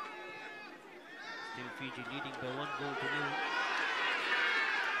 Still Fiji leading by 1 goal to 0.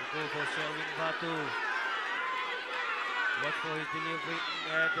 The goal for Shelvin Batu. Watch for his delivery.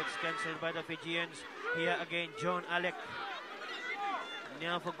 That's cancelled by the Fijians. Here again, John Alec.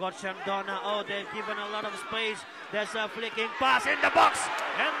 Now for Godsem Donna. Oh, they've given a lot of space. There's a flicking pass in the box.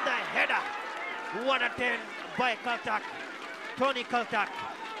 And the header. What a 10 by Kaltak. Tony Kaltak.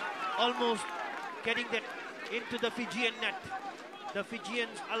 Almost getting that into the Fijian net. The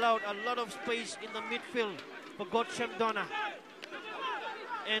Fijians allowed a lot of space in the midfield for Godsem Donna.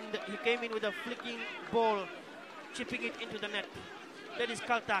 And he came in with a flicking ball, chipping it into the net. That is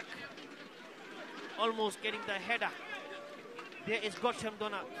Kaltak. Almost getting the header. There is Godsem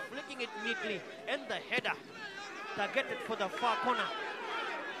Donna flicking it neatly. And the header targeted for the far corner.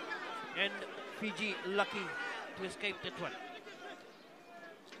 And Fiji lucky to escape that one.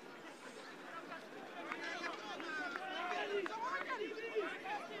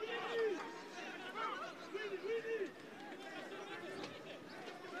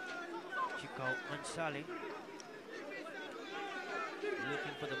 Ansali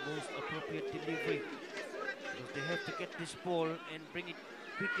looking for the most appropriate delivery, because they have to get this ball and bring it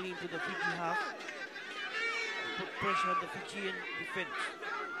quickly into the Fiji half and put pressure on the Fijian defense.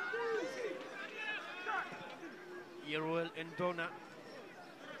 Yeruel and Donna.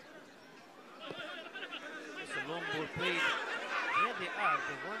 It's a long ball played. There they are.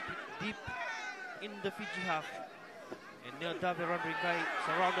 They want it deep in the Fiji half. And now Dave Ranbringai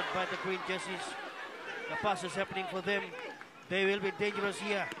surrounded by the green jerseys. The pass is happening for them. They will be dangerous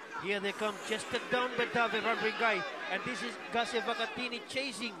here. Here they come, chested down by Dave Ranbringai. And this is Gase Vakatini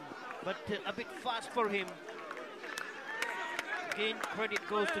chasing, but a bit fast for him. Again, credit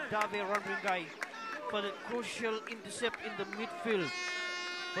goes to Dave Ranbringai for the crucial intercept in the midfield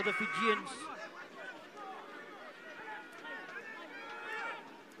for the Fijians.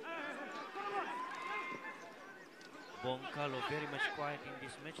 Bonkalo very much quiet in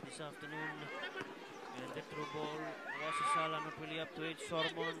this match this afternoon. And the through ball, Wasasala not really up to it.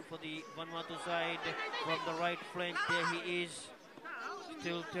 Sormon for the Vanuatu side from the right flank. There he is.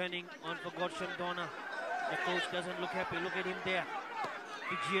 Still turning on for Godsem Donna. The coach doesn't look happy. Look at him there.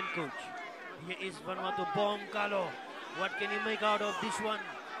 Fijian coach. Here is Vanuatu. Bonkalo. What can he make out of this one?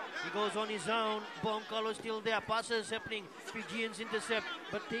 He goes on his own. Bonkalo still there. Passes happening. Fijians intercept,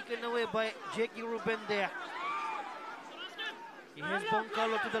 but taken away by Jackie Ruben there. He has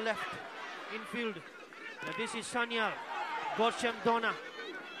Bonkalo to the left, infield. Now this is Sanyal. Godsem Donna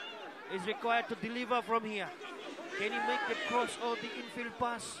is required to deliver from here. Can he make the cross or the infield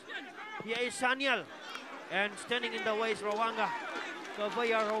pass? Here is Sanyal. And standing in the way is Rawanga.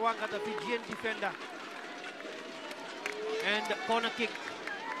 Kavaya Rawanga, the Fijian defender. And corner kick.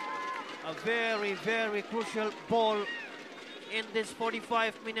 A very, very crucial ball in this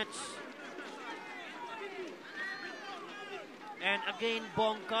 45 minutes. And again,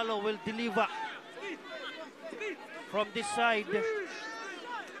 Bonkalo will deliver from this side.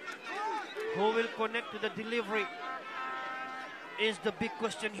 Who will connect to the delivery is the big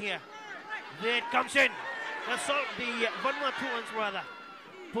question here. There it comes in. The Vanuatuans rather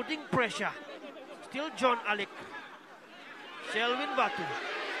putting pressure. Still John Alec. Shelvin Batu.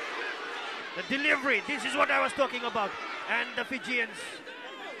 The delivery. This is what I was talking about. And the Fijians.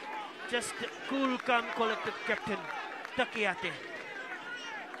 Just cool, calm, collected captain Takiate.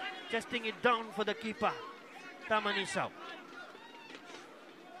 Testing it down for the keeper, Tamanisau.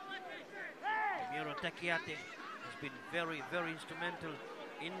 Miro Takiate has been very, very instrumental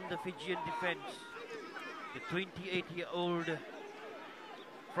in the Fijian defense. The 28-year-old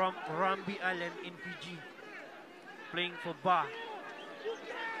from Rambi Island in Fiji, playing for Ba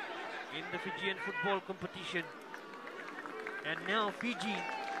in the Fijian football competition. And now Fiji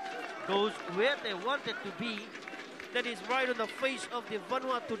goes where they wanted to be, that is right on the face of the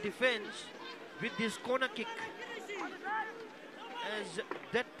Vanuatu defense with this corner kick, as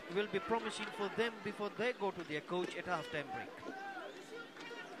that will be promising for them before they go to their coach at halftime break.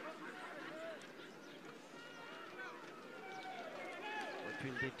 What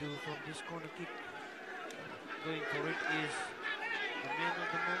will they do from this corner kick? Going for it is the man of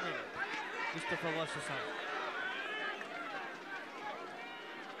the moment, Christopher Wasasal.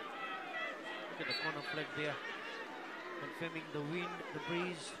 Look at the corner flag there, confirming the wind, the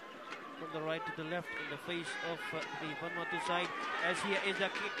breeze from the right to the left in the face of the Vanuatu side. As here is the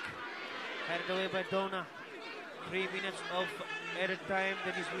kick, headed away by Dona. 3 minutes of added time,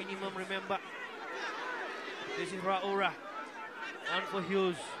 that is minimum, remember. This is Ra'ura, on for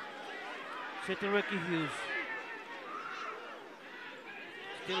Hughes, Setereki Hughes.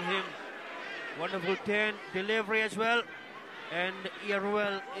 Still him, wonderful turn, delivery as well. And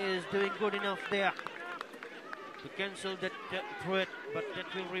Iaruel is doing good enough there to cancel that threat, but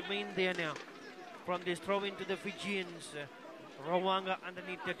that will remain there now from this throw into the Fijians. Rawanga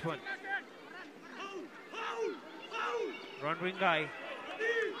underneath that one. Ranringai,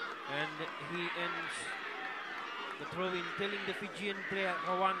 and he ends the throw in, telling the Fijian player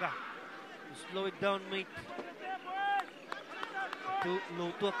Rawanga to slow it down, mate. To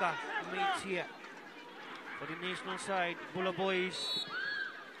Lutoka, mates here for the national side, Bula Boys.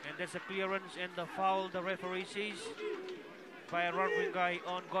 And there's a clearance and the foul the referee sees by a Ranringai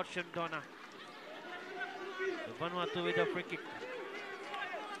on Gotchen Dona. The Vanuatu with a free kick.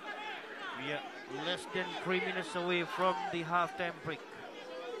 We are less than 3 minutes away from the halftime break.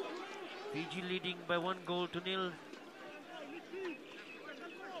 Fiji leading by 1-0.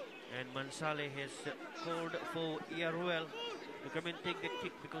 And Mansale has called for Iaruel to come and take the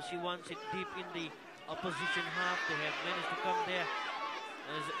kick because he wants it deep in the opposition half. They have managed to come there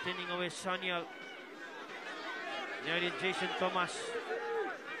as turning away Sanyal. Now it is Jason Thomas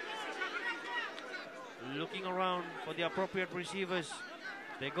looking around for the appropriate receivers.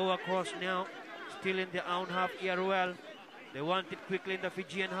 They go across now, still in their own half. Iaruel, they want it quickly in the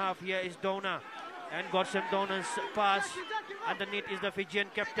Fijian half. Here is Dona, and Godson Dona's pass. Underneath is the Fijian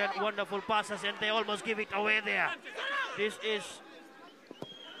captain. Wonderful passes, and they almost give it away there. This is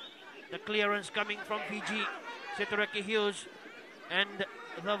the clearance coming from Fiji. Setereki Hughes and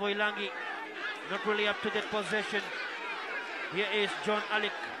Lavoilangi not really up to that possession. Here is John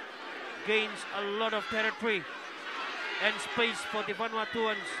Alec, gains a lot of territory and space for the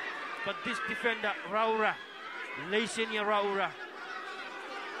Vanuatuans, but this defender Raura, Leisinia Raura,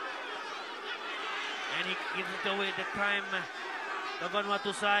 and he gives it away the time. The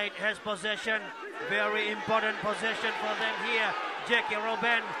Vanuatu side has possession, very important possession for them here. Jackie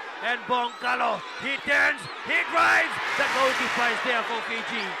Robben and Bonkalo, he turns, he drives, the goalkeeper is there for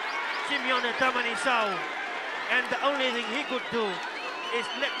Fiji, Simeone Tamanisau, and the only thing he could do is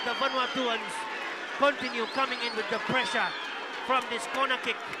let the Vanuatuans continue coming in with the pressure from this corner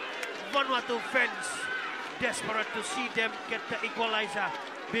kick. Vanuatu fans desperate to see them get the equalizer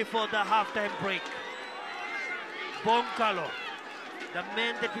before the halftime break. Bonkalo, the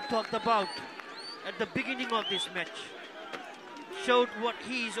man that we talked about at the beginning of this match, showed what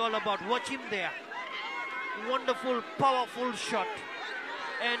he is all about. Watch him there. Wonderful, powerful shot.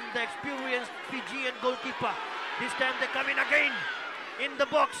 And the experienced Fijian goalkeeper. This time they come in again. In the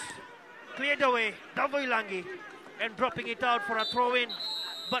box. Cleared away. Davoilangi. And dropping it out for a throw-in.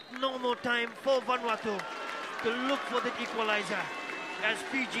 But no more time for Vanuatu to look for the equalizer. As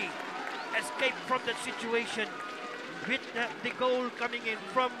Fiji escaped from that situation with the goal coming in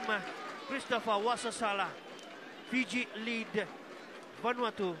from Christopher Wasasala. Fiji lead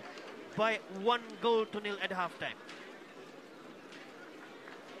Vanuatu by 1-0 at halftime.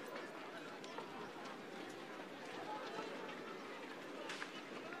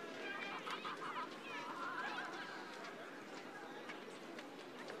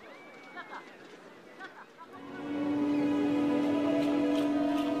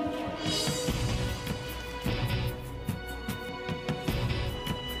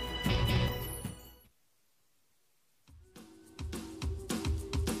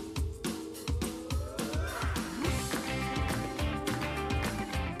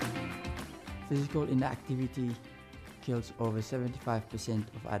 Physical inactivity kills over 75%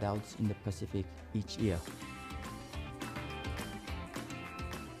 of adults in the Pacific each year.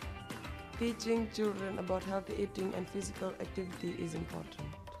 Teaching children about healthy eating and physical activity is important.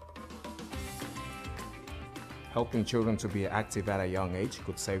 Helping children to be active at a young age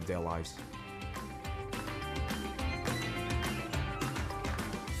could save their lives.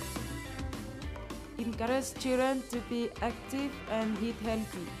 Encourage children to be active and eat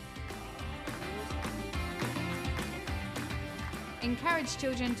healthy. Encourage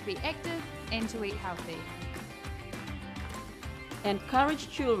children to be active and to eat healthy. Encourage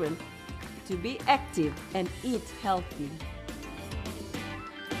children to be active and eat healthy.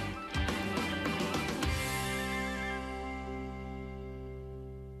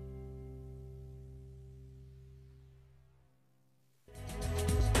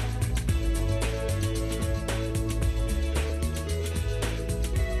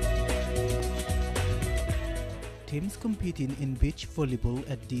 Teams competing in beach volleyball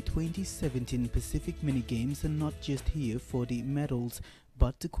at the 2017 Pacific Mini Games are not just here for the medals,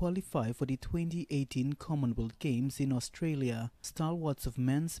 but to qualify for the 2018 Commonwealth Games in Australia. Stalwarts of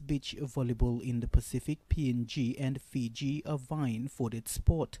men's beach volleyball in the Pacific, PNG and Fiji, are vying for that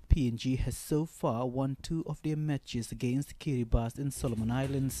spot. PNG has so far won 2 of their matches against Kiribati and Solomon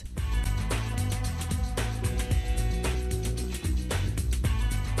Islands.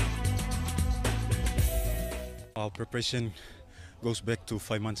 Our preparation goes back to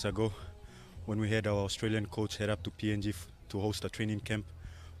 5 months ago when we had our Australian coach head up to PNG to host a training camp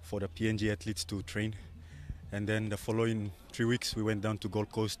for the PNG athletes to train. And then the following 3 weeks we went down to Gold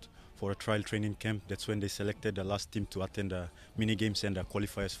Coast for a trial training camp. That's when they selected the last team to attend the mini games and the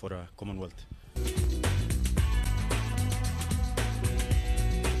qualifiers for the Commonwealth.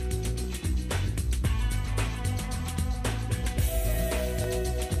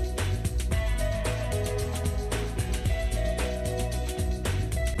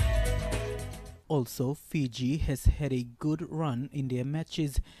 Also, Fiji has had a good run in their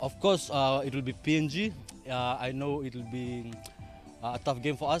matches. Of course, it will be PNG. I know it will be a tough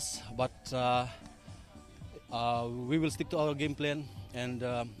game for us, but we will stick to our game plan and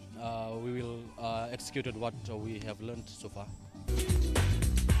we will execute what we have learned so far.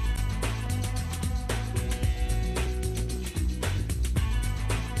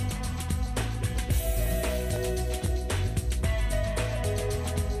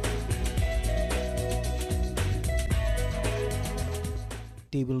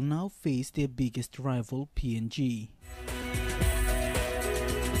 They will now face their biggest rival, PNG.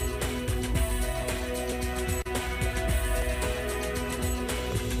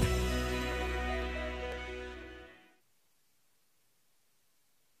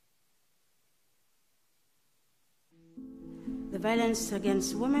 The violence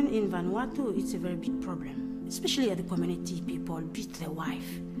against women in Vanuatu, it's a very big problem, especially at the community. People beat their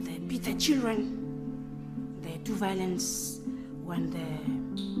wife, they beat their children, they do violence when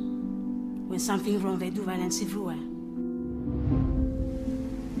something wrong, they do violence everywhere.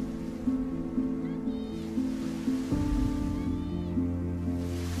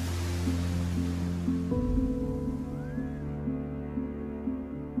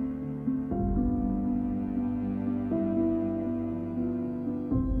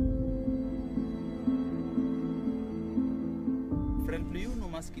 Friend Pliu no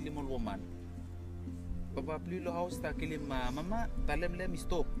mas kilim ol woman. Papa Pliu lo house ta kilim mama talem lem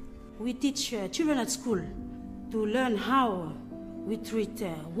stop. We teach children at school to learn how we treat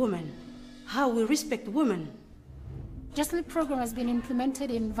women, how we respect women. The program has been implemented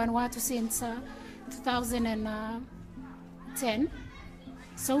in Vanuatu since 2010.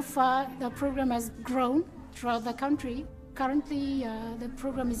 So far, the program has grown throughout the country. Currently, the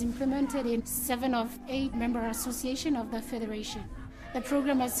program is implemented in 7 of 8 member associations of the Federation. The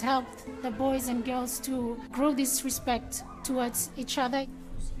program has helped the boys and girls to grow this respect towards each other.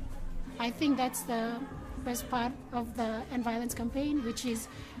 I think that's the best part of the End Violence campaign, which is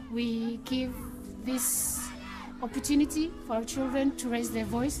we give this opportunity for our children to raise their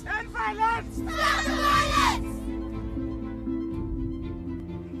voice. End violence! Stop the violence!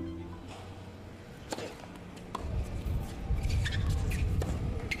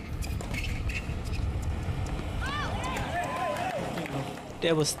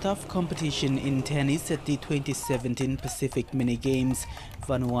 There was tough competition in tennis at the 2017 Pacific Mini Games.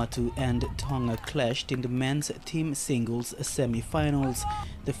 Vanuatu and Tonga clashed in the men's team singles semi-finals.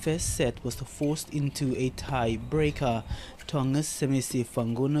 The first set was forced into a tie-breaker. Tonga's Semisi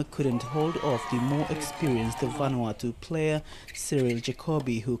Fanguna couldn't hold off the more experienced Vanuatu player Cyril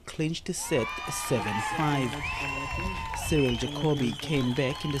Jacobi, who clinched the set 7-5. Cyril Jacobi came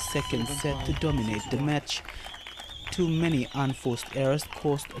back in the second set to dominate the match. Too many unforced errors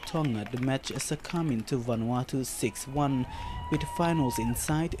cost Tonga the match, succumbing to Vanuatu 6-1. With finals in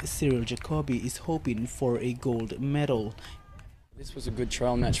sight, Cyril Jacobi is hoping for a gold medal. This was a good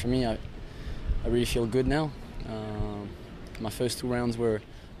trial match for me. I really feel good now. My first 2 rounds were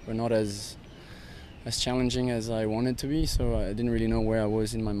not as challenging as I wanted to be, so I didn't really know where I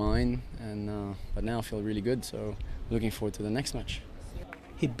was in my mind. But now I feel really good, so looking forward to the next match.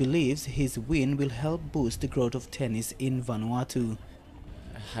 He believes his win will help boost the growth of tennis in Vanuatu.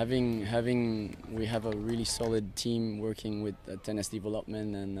 We have a really solid team working with tennis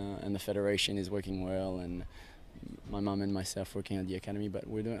development, and the federation is working well, and my mum and myself working at the academy. But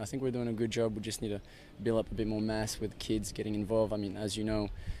I think we're doing a good job. We just need to build up a bit more mass with kids getting involved. I mean, as you know,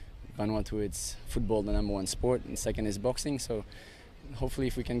 Vanuatu, it's football, the #1 sport, and second is boxing. So hopefully,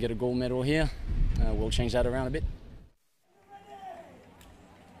 if we can get a gold medal here, we'll change that around a bit.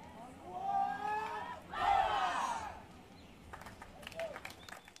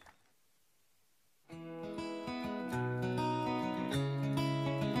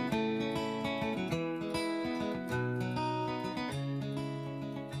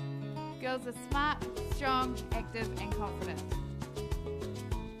 Girls are smart, strong, active and confident.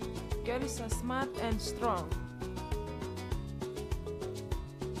 Girls are smart and strong.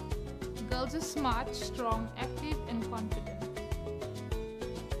 Girls are smart, strong, active and confident.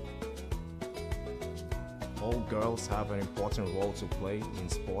 All girls have an important role to play in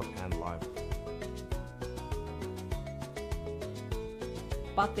sport and life.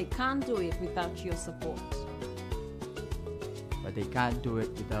 But they can't do it without your support. But they can't do it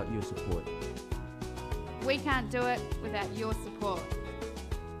without your support. We can't do it without your support.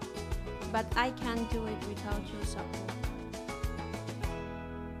 But I can't do it without your support.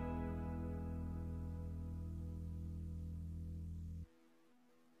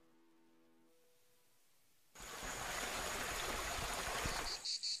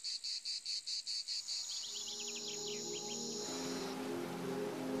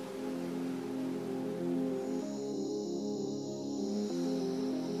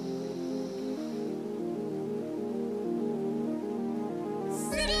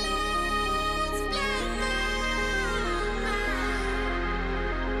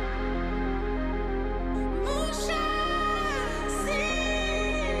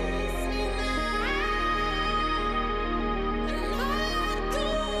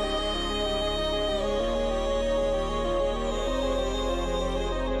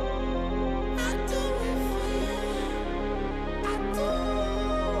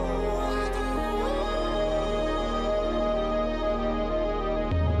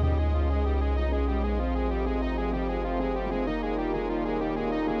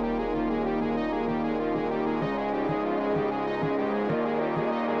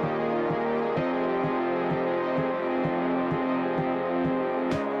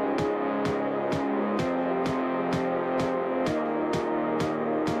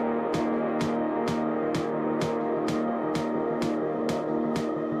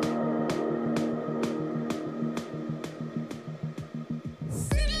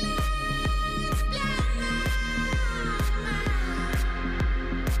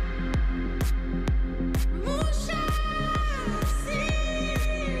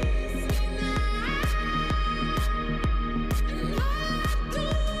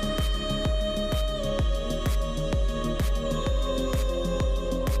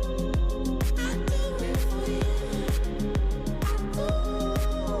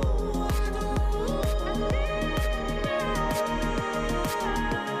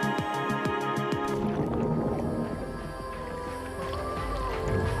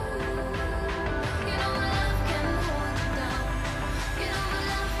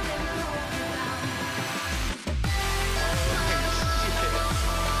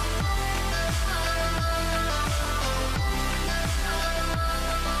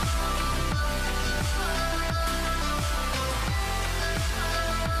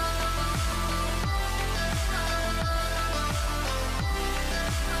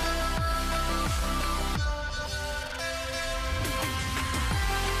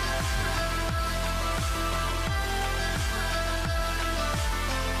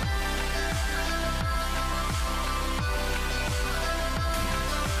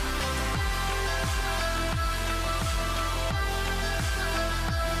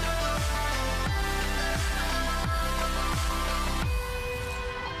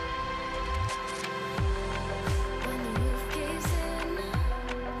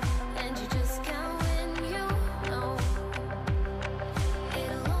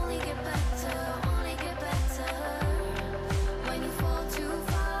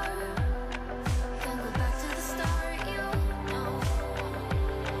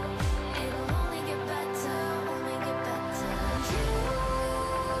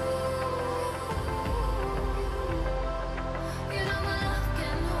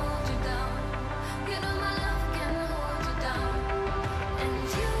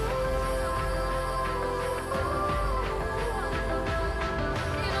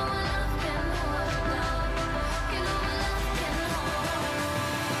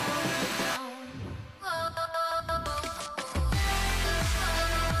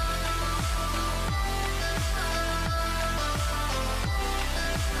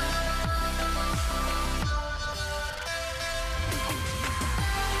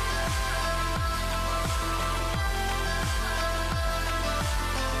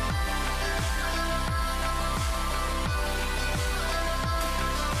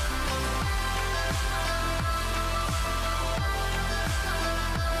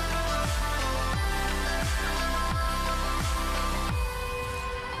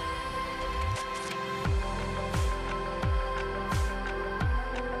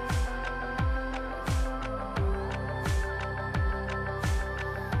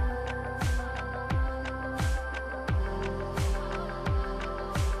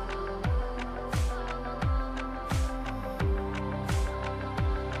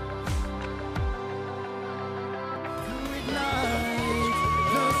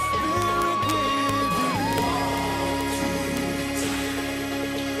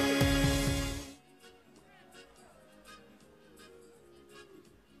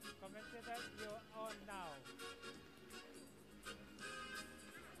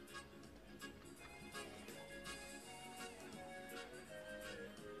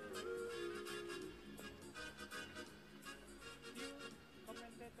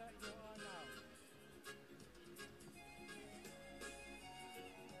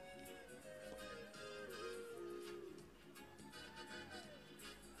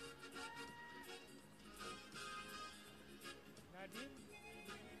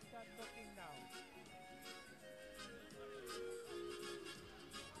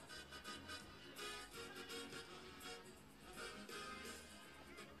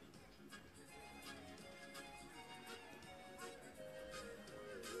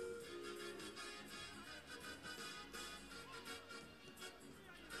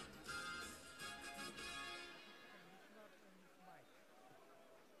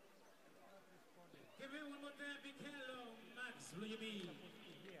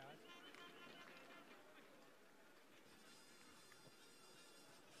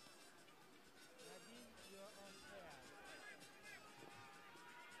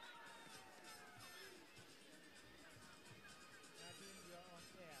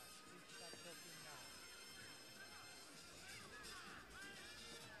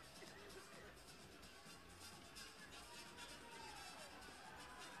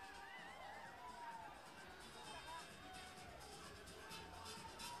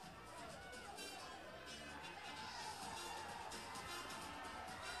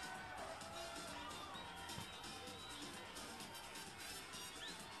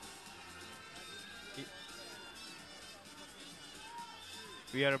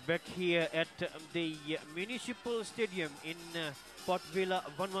 We are back here at the Municipal Stadium in Port Vila,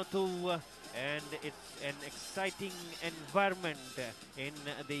 Vanuatu, and it's an exciting environment in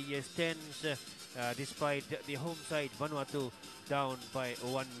the stands despite the home side Vanuatu down by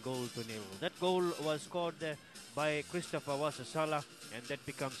 1-0. That goal was scored by Christopher Wasasala, and that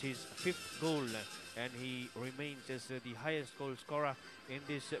becomes his 5th goal, and he remains as the highest goal scorer in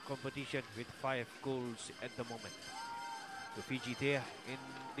this competition with 5 goals at the moment. The Fiji there in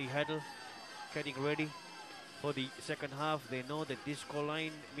the huddle, getting ready for the second half. They know that this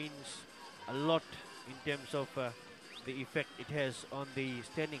scoreline means a lot in terms of the effect it has on the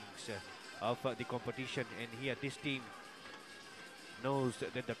standings of the competition. And here this team knows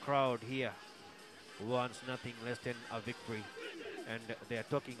that the crowd here wants nothing less than a victory. And they are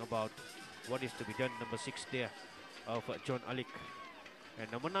talking about what is to be done. Number 6 there of John Alik. And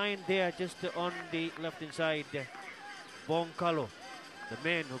number 9 there just on the left hand side, Bongkalo, the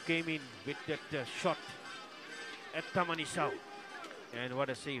man who came in with that shot at Tamanisau. And what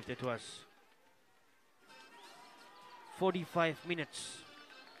a save that was. 45 minutes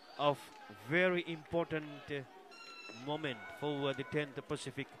of very important moment for the 10th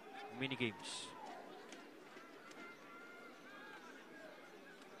Pacific mini games.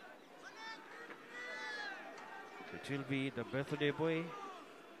 It will be the birthday boy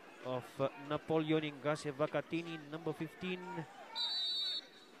of Napoleon Ingase Vakatini, number 15,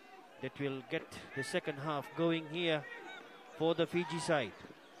 that will get the second half going here for the Fiji side.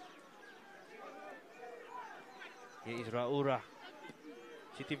 Here is Raura.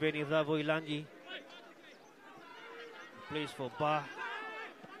 Sitiveni Ravoilangi plays for Ba,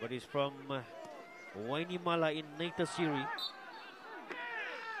 but is from Wainimala in Naitasiri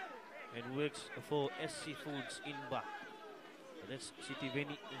and works for SC Foods in Ba. That's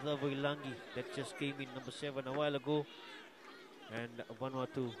Sitiveni Ravoilangi that just came in, number 7, a while ago. And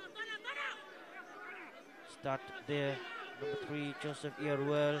Vanuatu start there. Number 3, Joseph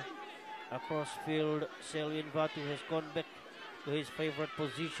Ierwell. Across field, Selwyn Vatu has gone back to his favorite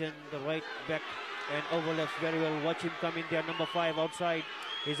position, the right back, and overlaps very well. Watch him come in there. Number 5 outside.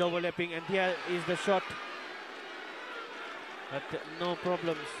 He's overlapping, and here is the shot. But no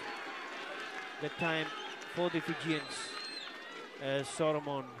problems that time for the Fijians, as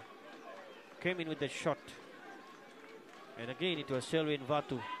Solomon came in with the shot. And again it was Selwyn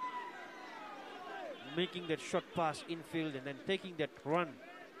Vatu making that shot pass infield and then taking that run.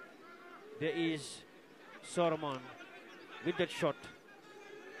 There is Solomon with that shot,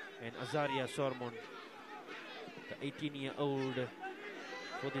 and Azaria Solomon, the 18-year-old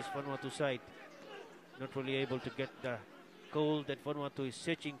for this Vanuatu side, not really able to get the goal that Vanuatu is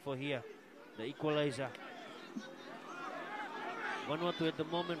searching for here, the equalizer. Vanuatu at the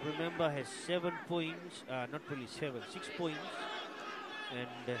moment, remember, has 7 points, not really 7, 6 points,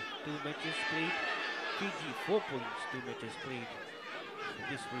 and 2 matches played. Fiji 4 points, 2 matches played. So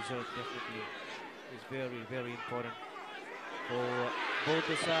this result definitely is very, very important for both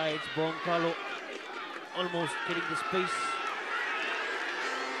the sides. Bongkalo almost getting the space.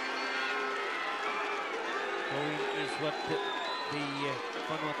 Throwing is what the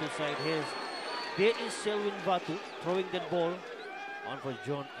Vanuatu side has. There is Selwyn Vatu throwing that ball on for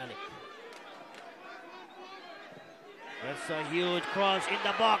John Alec. That's a huge cross in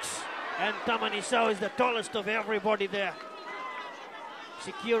the box, and Tamanisau is the tallest of everybody there,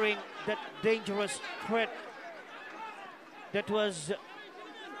 securing that dangerous threat that was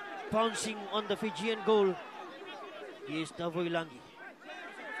pouncing on the Fijian goal. He is Tavoilangi.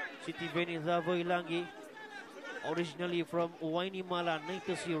 Sitiveni Tavoilangi, originally from Wainimala,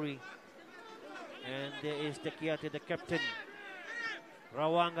 Naitasiri. And there is Tekiate, the captain.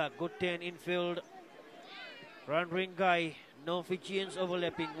 Rawanga, good 10 infield. Run ring guy, no Fijians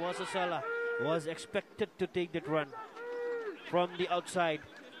overlapping. Wasasala was expected to take that run from the outside.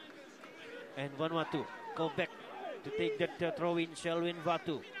 And Vanuatu go back to take that throw in. Selwyn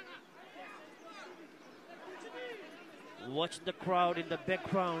Vatu. Watch the crowd in the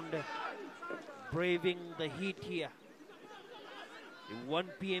background braving the heat here. The 1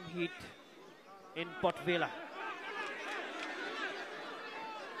 p.m. heat in Port Vila.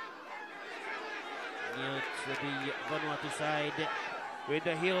 Near to the Vanuatu side with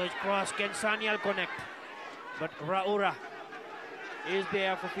the huge cross. Can Sanyal connect? But Raura is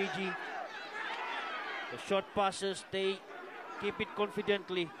there for Fiji. The short passes, they keep it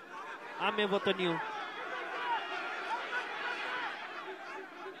confidently. Ame Votanu.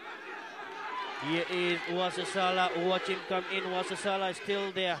 Here is Wasasala. Watch him come in. Wasasala is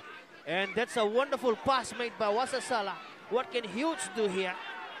still there. And that's a wonderful pass made by Wasasala. What can Hughes do here?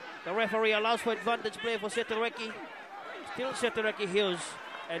 The referee allows for advantage play for Setereki. Still Setereki Hughes.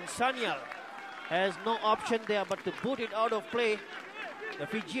 And Sanyal has no option there but to put it out of play. The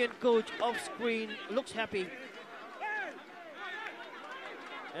Fijian coach off screen looks happy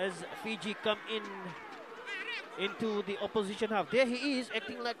as Fiji come into the opposition half. There he is,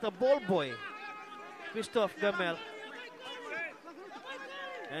 acting like the ball boy, Christophe Gamel.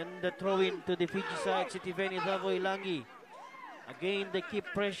 And the throw in to the Fiji side, Sitiveni Zavoilangi. Again, they keep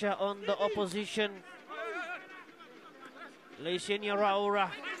pressure on the opposition. Leisenia Raura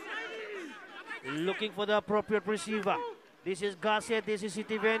looking for the appropriate receiver. This is Garcia, this is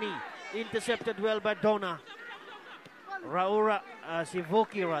Sitiveni. Intercepted well by Donna. Raura,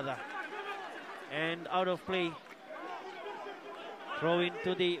 Sivoki rather. And out of play. Throw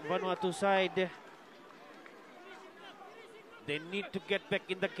into the Vanuatu side. They need to get back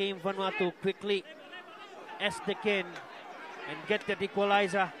in the game, Vanuatu, quickly as they can and get that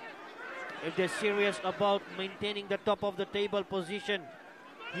equalizer if they're serious about maintaining the top of the table position.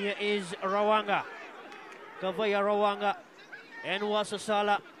 Here is Rawanga. Kavaya Rawanga and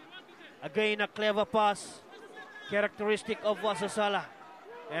Wasasala. Again a clever pass, characteristic of Wasasala.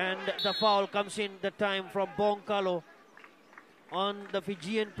 And the foul comes in the time from Bongkalo on the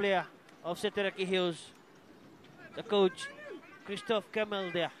Fijian player of Setereki Hills. The coach, Christophe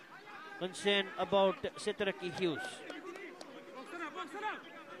Kamel there, concerned about Setereki Hills.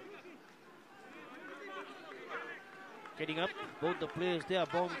 Getting up, both the players there,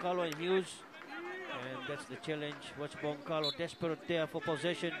 Bongkalo and Hughes. And that's the challenge. Watch Bongkalo desperate there for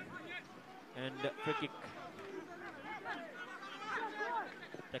possession. And free kick.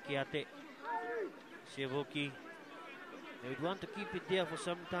 Takiate, Sivoki. They would want to keep it there for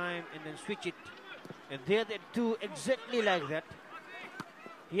some time and then switch it. And there they do exactly like that.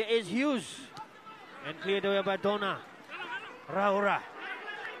 Here is Hughes. And cleared away by Donna. Raura.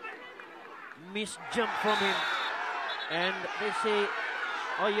 Miss jump from him. And they say,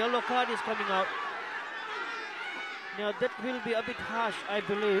 oh, yellow card is coming out. Now that will be a bit harsh, I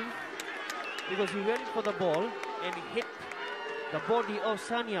believe, because he went for the ball and hit the body of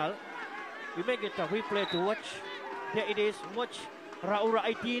Sanyal. We may get a replay to watch. There it is. Watch Raura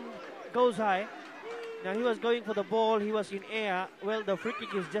 18 goes high. Now he was going for the ball. He was in air. Well, the free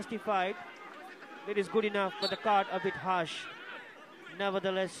kick is justified. It is good enough, but the card a bit harsh.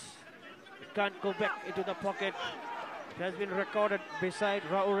 Nevertheless, it can't go back into the pocket. It has been recorded beside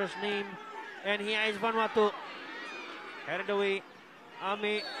Raura's name. And here is Vanuatu. Headed away.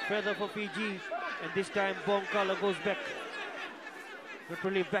 Ame further for Fiji. And this time Bongkalo goes back. Not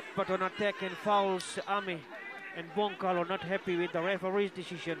really back but on attack and fouls Ame. And Bongkalo not happy with the referee's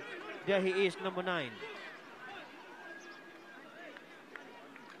decision. There he is, number 9.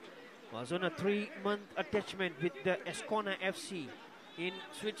 Was on a 3-month attachment with the Escona FC in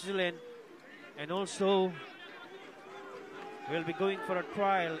Switzerland. And also will be going for a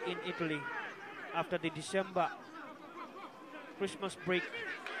trial in Italy after the December Christmas break.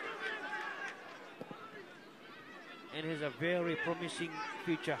 And has a very promising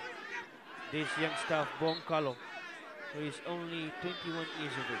future. This youngster Bongkalo, who is only 21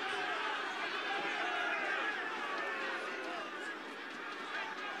 years of age.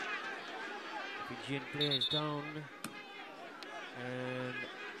 Fijian player is down. And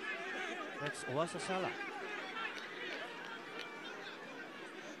that's Wasasala.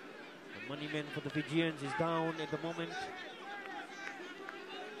 The money man for the Fijians is down at the moment.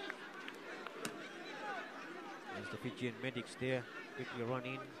 There's the Fijian medics there, quickly run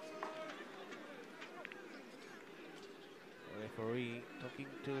in. The referee talking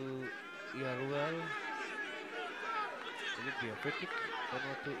to Iaruel. Will it be a free kick?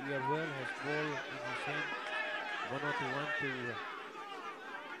 Vanuatu Iaruel has ball in his hand. Vanuatu want to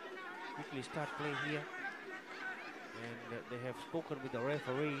quickly start play here. And they have spoken with the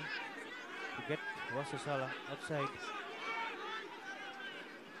referee to get Wasasala outside.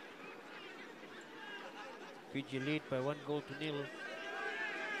 Fiji lead by 1-0.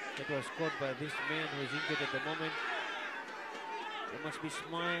 That was scored by this man who is injured at the moment. There must be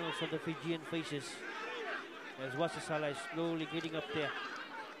smiles on the Fijian faces as Wasasala is slowly getting up there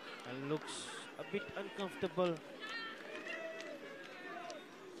and looks a bit uncomfortable.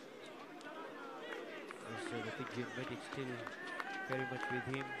 So the Fijian medic still very much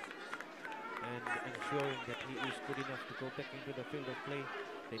with him and ensuring that he is good enough to go back into the field of play.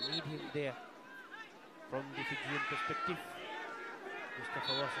 They need him there from the Fijian perspective.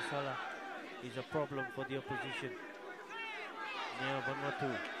 Mustafa Wasasala is a problem for the opposition. Now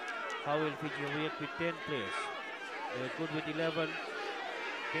Vanuatu, how will Fiji react with 10 players? They're good with 11.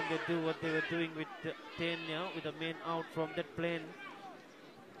 Can they do what they were doing with 10 now, with a man out from that plane?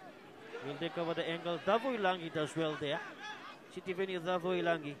 Will they cover the angle? Davo Ilangi does well there. Sitiveni Davo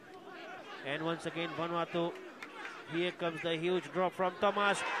Ilangi. And once again, Vanuatu. Here comes the huge drop from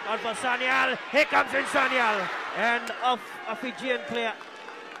Thomas. On for Sanyal. Here comes in Sanyal. And off a Fijian player.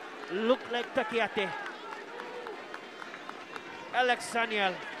 Look like Takiate. Alex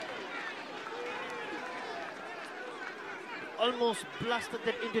Sanyal. Almost blasted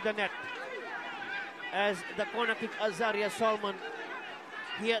it into the net. As the corner kick, Azaria Solomon.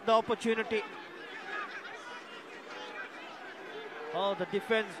 Here the opportunity. Oh, the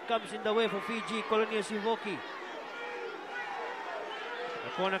defense comes in the way for Fiji. Colonia Sivoki. The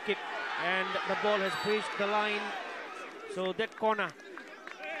corner kick, and the ball has breached the line. So that corner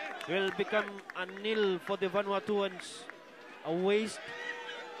will become a nil for the Vanuatuans. A waste,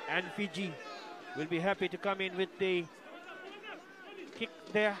 and Fiji will be happy to come in with the kick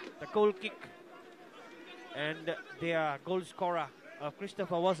there, the goal kick. And their goal scorer,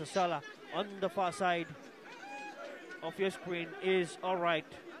 Christopher Wasasala, on the far side of your screen is all right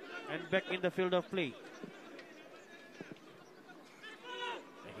and back in the field of play.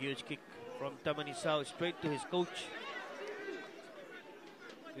 A huge kick from Tamani Sao straight to his coach,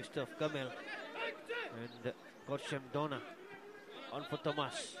 Christoph Gamel, and Gorshem Dona on for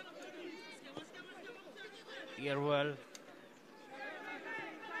Thomas. Earwell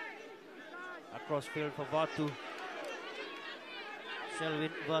across field for Vatu.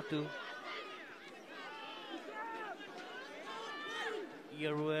 Selwyn Vatu.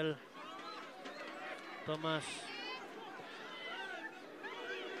 Earwell. Thomas.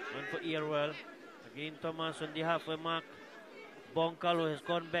 One for Earwell. Again Thomas on the halfway mark. Bonkalo has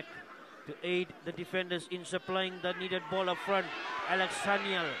gone back to aid the defenders in supplying the needed ball up front. Alex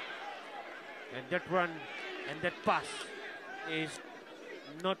Sanyal. And that run and that pass is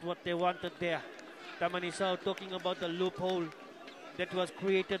not what they wanted there. Tamani Sao talking about the loophole that was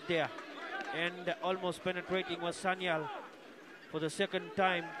created there. And almost penetrating was Sanyal for the second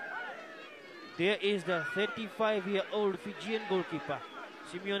time. There is the 35-year-old Fijian goalkeeper,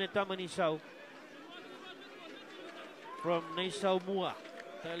 Simeone Tamani Sao, from Naisau Mua,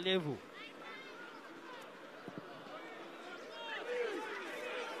 Talevu.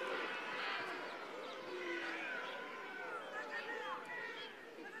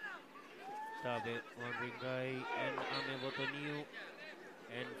 Tabe, Wandringai, and Ame Botoniu,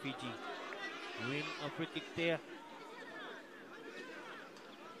 and Fiji win a free kick there.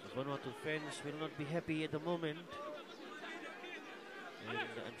 The Vanuatu fans will not be happy at the moment, and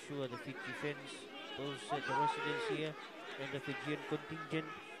I'm sure the Fiji fans, those the residents here, and the Fijian contingent,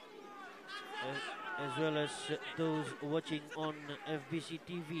 as well as those watching on FBC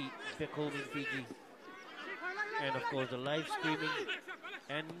TV back home in Fiji, and of course the live streaming,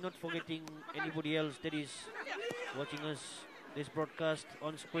 and not forgetting anybody else that is watching us this broadcast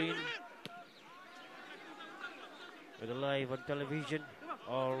on screen, whether live on television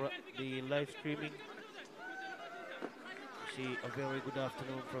or the live streaming. See a very good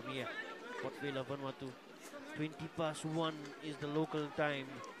afternoon from here, Port Vila, Vanuatu. 1:20 is the local time,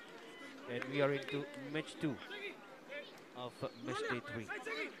 and we are into match 2 of match day 3.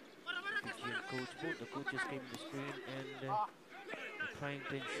 Fijian coach, both the coaches came to the screen, and they're trying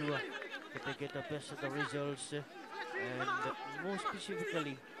to ensure that they get the best of the results, and more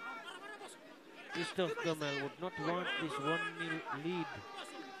specifically, Christoph Gamel would not want this 1-0 lead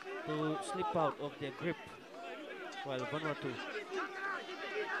to slip out of their grip, while Vanuatu,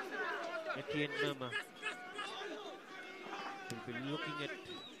 Etienne Nama, will be looking at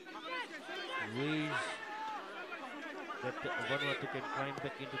ways that Vanuatu can climb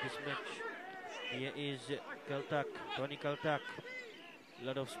back into this match. Here is Kaltak, Tony Kaltak. A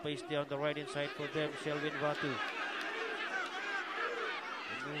lot of space there on the right hand side for them. Shelvin Vatu.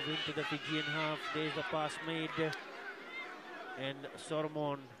 They move into the Fijian half. There's the pass made. And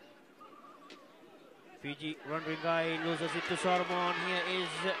Sormon. Fiji Randringai loses it to Sormon. Here is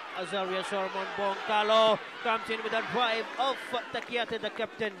Azaria Sormon. Bonkalo comes in with a drive of Takiate, the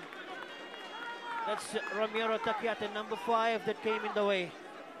captain. That's Ramiro Takiate, number 5, that came in the way,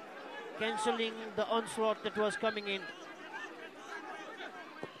 cancelling the onslaught that was coming in.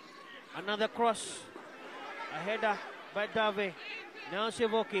 Another cross, a header by Dave. Now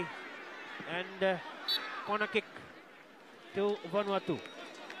Sevoki, and corner kick to Vanuatu.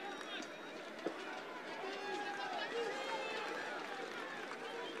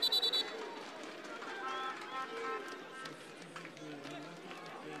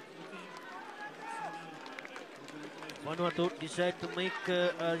 Vanuatu decide to make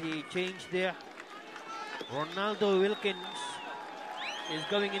a change there. Ronaldo Wilkins is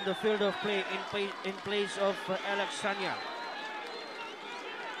going in the field of play in place of Alex Sanyal.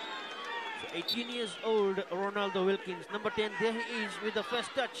 So 18 years old, Ronaldo Wilkins, number 10, there he is with the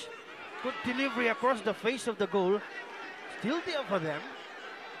first touch. Good delivery across the face of the goal. Still there for them.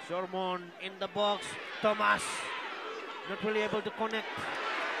 Sormon in the box. Thomas not really able to connect.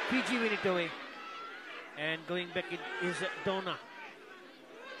 Fiji win it away. And going back it is Donna.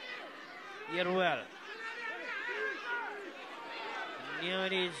 Yeruel. Now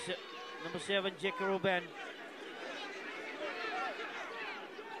it is number 7, Jackie Ruben.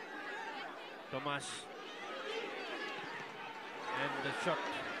 Thomas. And the shot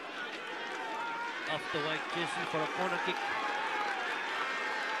off the white jersey for a corner kick.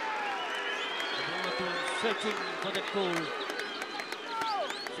 Searching for the goal.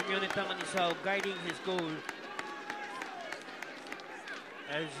 Simeone Tamanisao guiding his goal.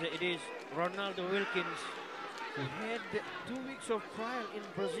 As it is Ronaldo Wilkins, who had 2 weeks of trial in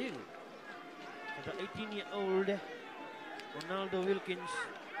Brazil. So the 18-year-old Ronaldo Wilkins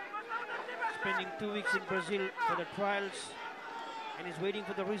spending 2 weeks in Brazil for the trials and is waiting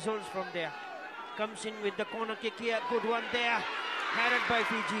for the results from there. Comes in with the corner kick here, good one there, headed by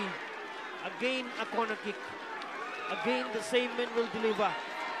Fiji. Again a corner kick. Again the same man will deliver.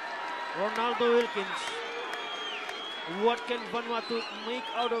 Ronaldo Wilkins. What can Vanuatu make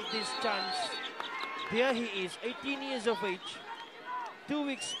out of this chance? There he is, 18 years of age. 2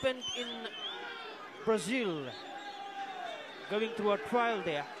 weeks spent in Brazil. Going through a trial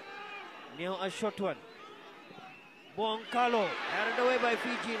there. Now a short one. Boncalo, carried away by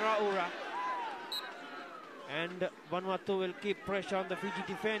Fiji, Raura. And Vanuatu will keep pressure on the Fiji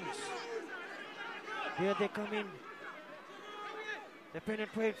defense. Here they come in. They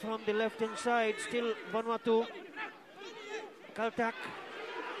penetrate from the left-hand side. Still Vanuatu. Kaltak.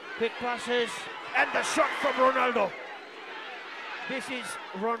 Quick passes. And the shot from Ronaldo. This is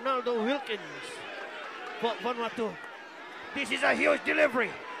Ronaldo Wilkins for Vanuatu. This is a huge delivery.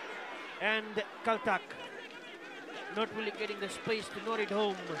 And Kaltak not really getting the space to knock it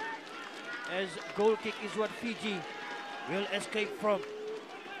home, as goal kick is what Fiji will escape from.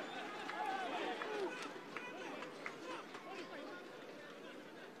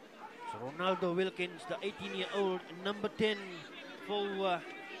 So Ronaldo Wilkins, the 18-year-old, number 10 for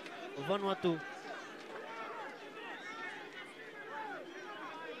Vanuatu.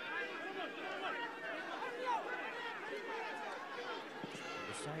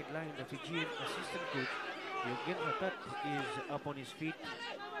 The sideline, the Fijian assistant coach Yogen Ratat is up on his feet,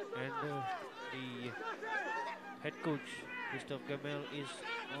 and the head coach Christophe Gamel is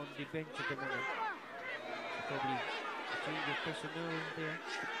on the bench at the moment. So probably a change of personnel there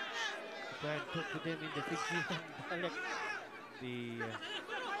to try and talk to them in the Fijian dialect.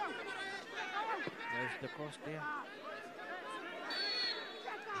 There's the cross there.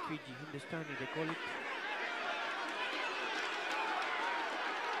 The Fiji Hindustani they call it.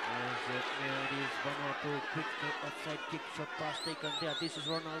 As there it is, Vanuatu, quick offside kick, shot pass taken there. This is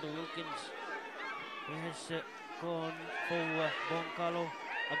Ronaldo Wilkins. He has gone for Boncalo.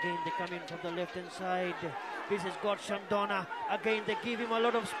 Again they come in from the left hand side. This is Godsham Donna. Again they give him a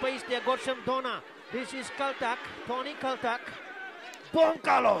lot of space there, Godsham Donna. This is Kaltak, Tony Kaltak.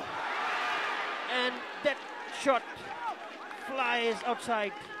 Boncalo! And that shot flies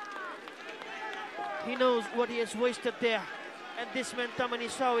outside. He knows what he has wasted there. And this man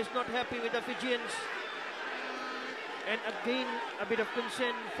Tamanisao is not happy with the Fijians. And again a bit of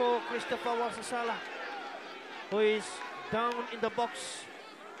concern for Christopher Wasasala, who is down in the box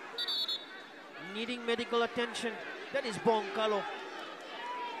needing medical attention. That is Boncalo.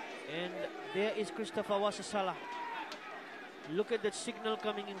 And there is Christopher Wasasala. Look at that signal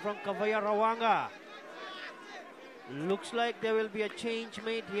coming in from Kavaya Rawanga. Looks like there will be a change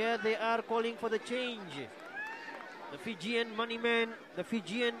made here. They are calling for the change. The Fijian money man, the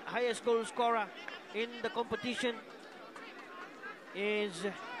Fijian highest goal scorer in the competition, is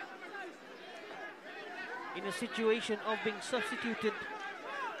in a situation of being substituted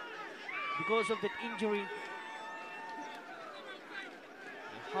because of that injury.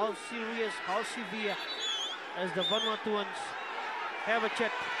 how serious, how severe as the Vanuatuans have a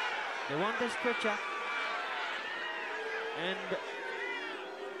check. They want the stretcher. And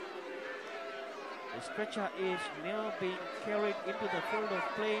the stretcher is now being carried into the field of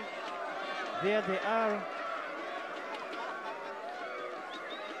play. There they are.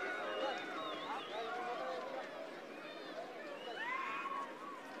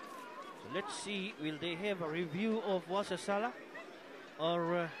 So let's see, will they have a review of Wasasala,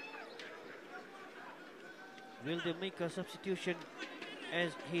 or will they make a substitution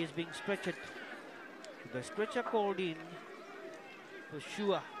as he is being stretched? The stretcher called in for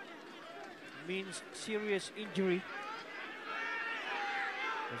sure means serious injury.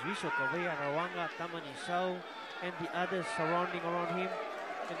 As we saw Kawea, Rawanga, Tamani Sao, and the others surrounding around him.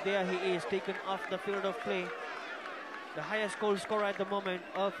 And there he is, taken off the field of play. The highest goal scorer at the moment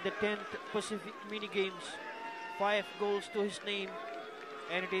of the 10th Pacific Mini Games. 5 goals to his name.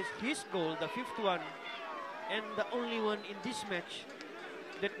 And it is his goal, the 5th one, and the only one in this match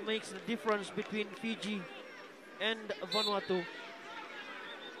that makes the difference between Fiji and Vanuatu.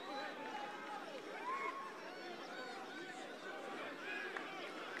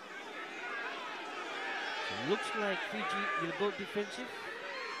 Looks like Fiji will go defensive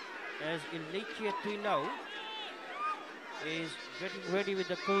as Ilechia Tuilau is getting ready with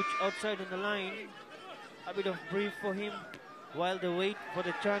the coach outside on the line. A bit of brief for him while they wait for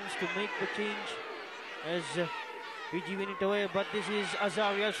the chance to make the change as Fiji win it away. But this is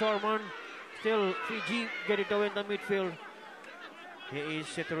Azaria Shorman. Still Fiji get it away in the midfield. Here is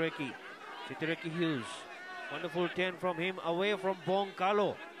Setereki Hughes. Wonderful 10 from him away from Bong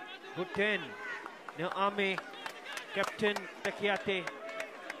Kalo. Good 10. Now Ame, Captain Takiate,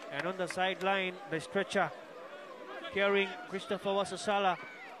 and on the sideline, the stretcher carrying Christopher Wasasala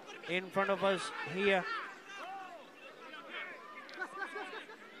in front of us here.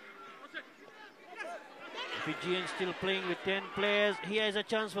 Fijians still playing with 10 players. Here is a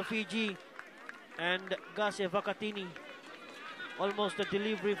chance for Fiji, and Gase Vakatini. Almost a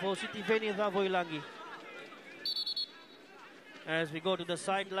delivery for Sitiveni Thavoilangi. As we go to the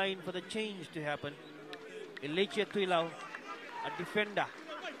sideline for the change to happen, Ilechia Tuilau, a defender,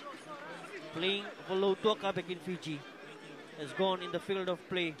 playing for Lautoka back in Fiji, has gone in the field of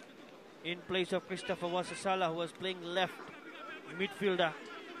play in place of Christopher Wasasala, who was playing left midfielder.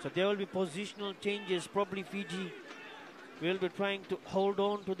 So there will be positional changes. Probably Fiji will be trying to hold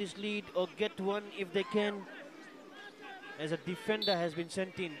on to this lead or get one if they can, as a defender has been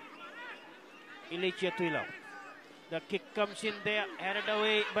sent in. Ilechia Tuilau. The kick comes in there, headed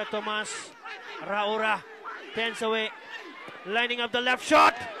away by Tomas. Raura turns away, lining up the left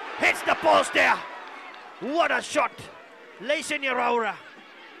shot, hits the post there. What a shot! Leisenia Raura.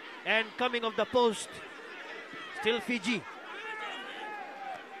 And coming off the post, still Fiji.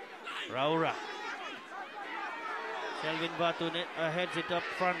 Raura. Selvin Batu heads it up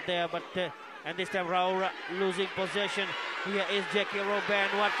front there, but and this time Raura losing possession. Here is Jackie Robben.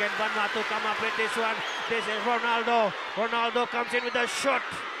 What can Vanuatu come up with this one? This is Ronaldo. Ronaldo comes in with a shot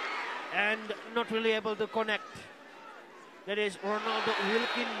and not really able to connect. That is Ronaldo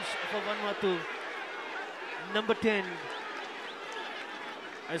Wilkins for Vanuatu. Number 10.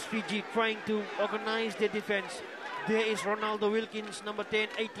 As Fiji trying to organize their defense. There is Ronaldo Wilkins, number 10,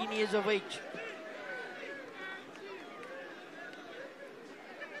 18 years of age.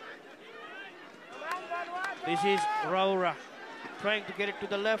 This is Raura trying to get it to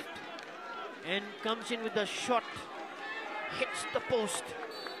the left and comes in with a shot. Hits the post.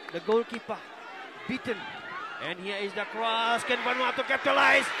 The goalkeeper beaten. And here is the cross. Can Vanuatu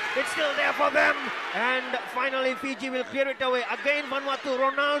capitalize? It's still there for them. And finally Fiji will clear it away. Again Vanuatu,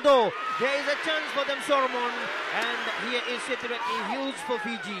 Ronaldo. There is a chance for them, Sormon. And here is Setereki Hughes for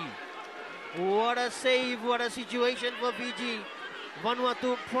Fiji. What a save, what a situation for Fiji.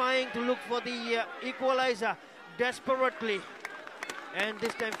 Vanuatu trying to look for the equalizer desperately. And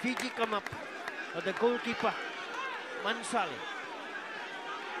this time Fiji come up. But the goalkeeper, Mansali.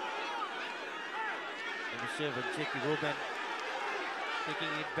 And the servant, Jackie Robben,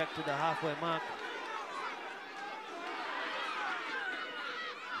 taking it back to the halfway mark.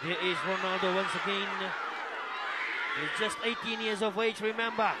 There is Ronaldo once again. He's just 18 years of age,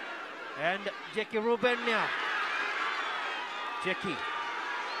 remember. And Jackie Robben now. Jackie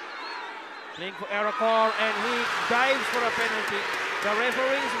playing for Aracor, and he dives for a penalty. The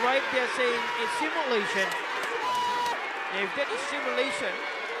referee is right there saying it's simulation. If that is simulation,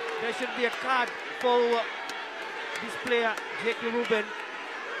 there should be a card for this player, Jackie Robben,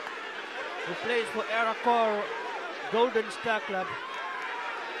 who plays for Aracor Golden Star Club.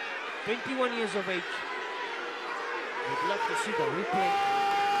 21 years of age. We'd love to see the replay.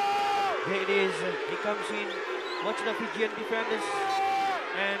 There it is. He comes in. Watch the Fijian defenders.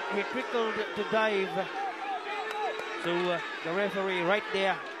 And he trickled to dive. So the referee right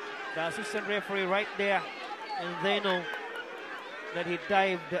there, the assistant referee right there, and they know that he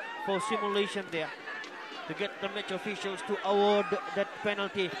dived for simulation there to get the match officials to award that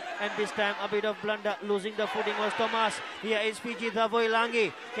penalty. And this time a bit of blunder, losing the footing was Thomas. Here is Fiji,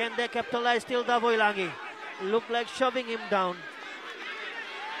 Davoilangi. Can they capitalize? Still Davoilangi. Looked like shoving him down.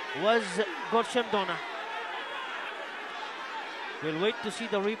 Was Gorshandona. We'll wait to see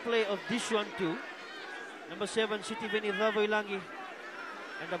the replay of this one too. Number 7, Sitiveni Davoilangi.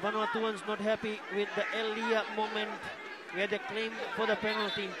 And the Vanuatuans not happy with the earlier moment where they claimed for the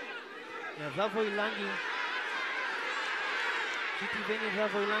penalty. Davoilangi. Sitiveni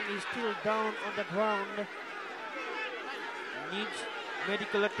Davoilangi is still down on the ground. Needs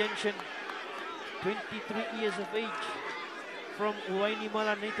medical attention. 23 years of age. From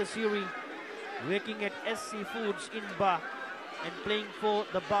Wainimala Naitasiri. Working at SC Foods in Ba. And playing for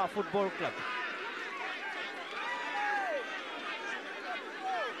the Ba Football Club.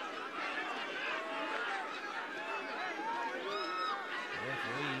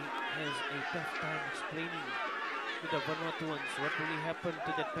 A tough time explaining to the Vanuatuans what really happened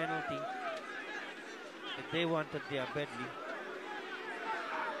to that penalty that they wanted there badly.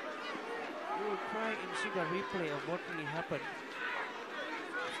 We will try and see the replay of what really happened.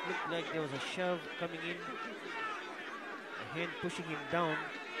 It looked like there was a shove coming in, a hand pushing him down.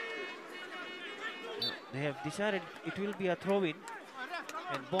 They have decided it will be a throw-in,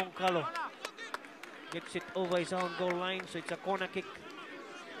 and Bonkalo gets it over his own goal line, so it's a corner kick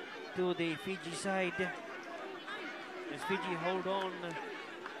to the Fiji side as Fiji hold on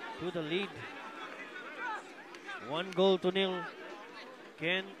to the lead. 1-0.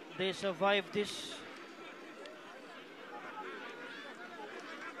 Can they survive this?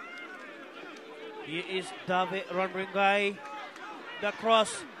 Here is Dave Ranringai. The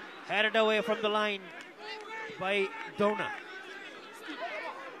cross headed away from the line by Dona.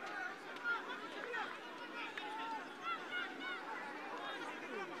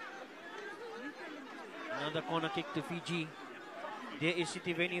 Another corner kick to Fiji. There is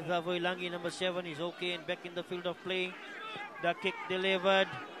Sitiveni Davoilangi, number 7, is okay and back in the field of play. The kick delivered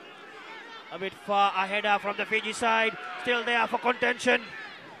a bit far ahead from the Fiji side. Still there for contention.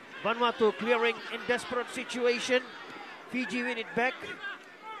 Vanuatu clearing in desperate situation. Fiji win it back.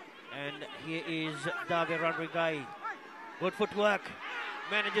 And here is Dave Ranrigai. Good footwork.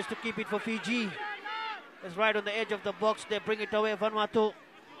 Manages to keep it for Fiji. It's right on the edge of the box. They bring it away, Vanuatu.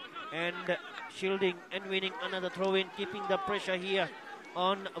 And shielding and winning another throw-in, keeping the pressure here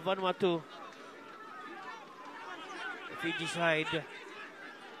on Vanuatu. The Fiji side.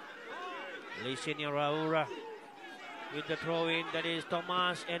 Lesinia Raura with the throw-in. That is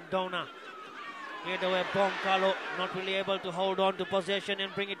Tomas and Dona. Get away, Bonkalo not really able to hold on to possession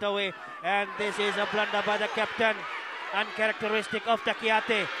and bring it away. And this is a blunder by the captain. Uncharacteristic of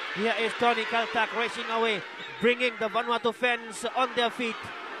Takiate. Here is Tony Kaltak racing away, bringing the Vanuatu fans on their feet,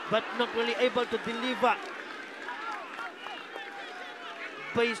 but not really able to deliver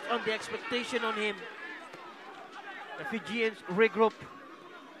based on the expectation on him. The Fijians regroup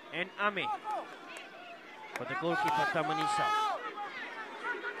and Ame for the goalkeeper Tamanisa.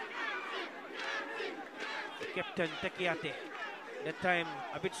 The captain Takiate, that time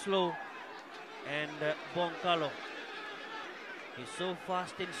a bit slow, and Bonkalo. He's so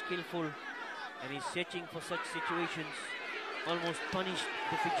fast and skillful, and he's searching for such situations. Almost punished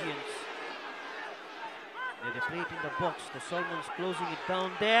the Fijians. They play it in the box. The Solomons closing it down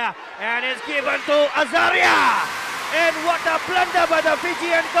there, and it's given to Azaria. And what a blunder by the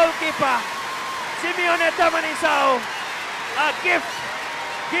Fijian goalkeeper, Simeone Tamanisao. A gift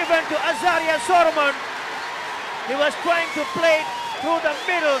given to Azaria Solomon. He was trying to play it through the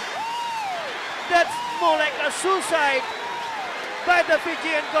middle. That's more like a suicide by the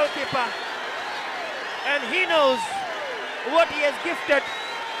Fijian goalkeeper. And he knows what he has gifted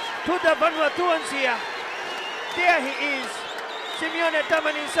to the Vanuatuans here. There he is, Simeone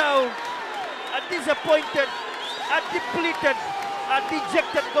Tamanisao, a disappointed, a depleted, a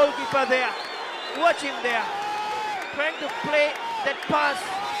dejected goalkeeper there. Watch him there, trying to play that pass.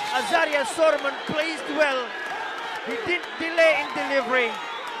 Azaria Sorman placed well. He didn't delay in delivery.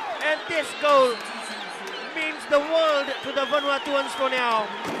 And this goal means the world to the Vanuatuans for now.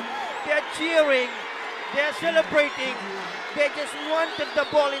 They're cheering, they're celebrating. They just wanted the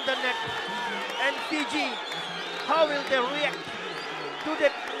ball in the net. And Fiji, how will they react to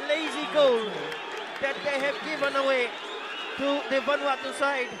that lazy goal that they have given away to the Vanuatu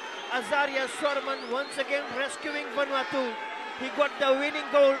side? Azaria Sorman once again rescuing Vanuatu. He got the winning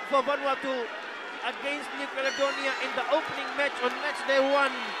goal for Vanuatu against New Caledonia in the opening match on match day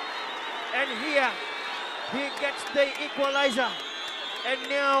 1. And here he gets the equalizer. And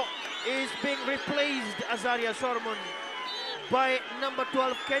now is being replaced, Azaria Sormon, by number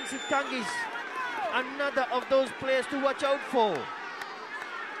 12, Kensi Tangis. Another of those players to watch out for.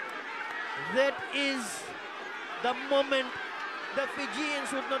 That is the moment the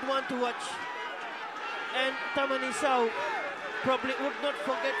Fijians would not want to watch. And Tamanisau probably would not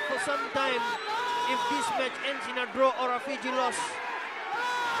forget for some time if this match ends in a draw or a Fiji loss.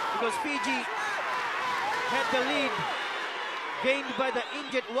 Because Fiji had the lead gained by the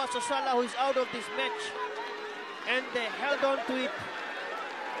injured Wasasala, who is out of this match. And they held on to it.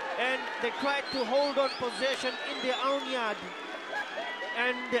 And they tried to hold on possession in their own yard.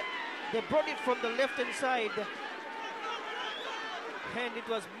 And they brought it from the left-hand side. And it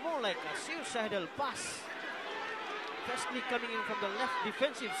was more like a suicidal pass. Firstly coming in from the left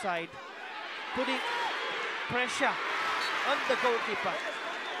defensive side, putting pressure on the goalkeeper.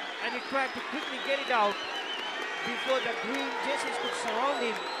 And he tried to quickly get it out before the green jerseys could surround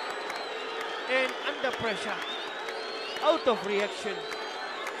him. And under pressure, out of reaction,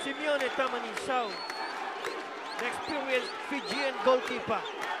 Simeone Tamanisau, the experienced Fijian goalkeeper,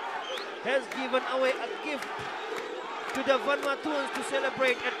 has given away a gift to the Vanuatuans to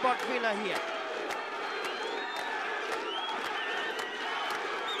celebrate at Park Villa here.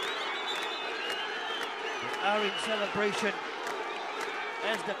 They are in celebration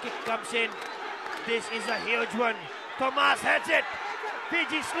as the kick comes in. This is a huge one. Tomas heads it.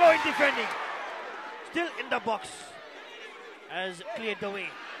 Fiji slow in defending. Still in the box as cleared away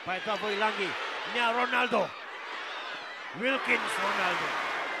by Tavoilangi. Now Ronaldo. Wilkins Ronaldo.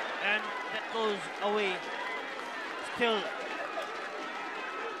 And that goes away. Still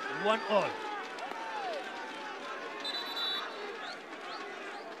 1-1.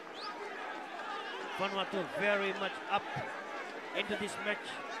 Vanuatu very much up into this match.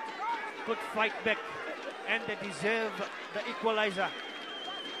 Could fight back and they deserve the equalizer.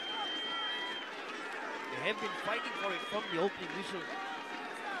 They have been fighting for it from the opening whistle.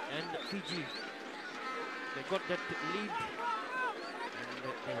 And Fiji, they got that lead.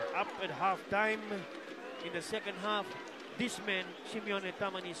 And they're up at half-time. In the second half, this man, Simeone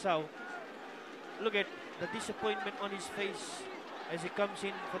Tamanisau, look at the disappointment on his face as he comes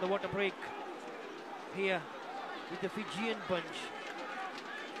in for the water break here with the Fijian bunch.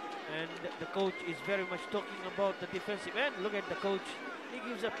 And the coach is very much talking about the defensive end. Look at the coach. He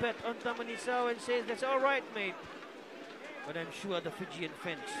gives a pat on Tamanisau and says, "That's all right, mate." But I'm sure the Fijian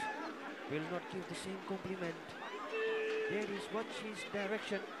fans will not give the same compliment. There is watch his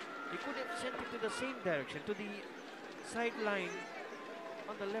direction. He could have sent it to the same direction, to the sideline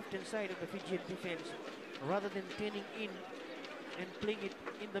on the left-hand side of the Fijian defense, rather than turning in and playing it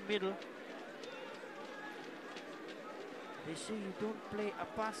in the middle. They say you don't play a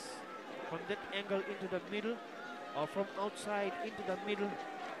pass from that angle into the middle or from outside into the middle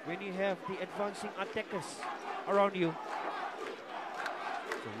when you have the advancing attackers around you.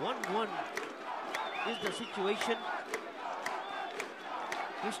 So 1-1 is the situation.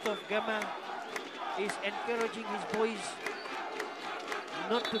 Christophe Gama is encouraging his boys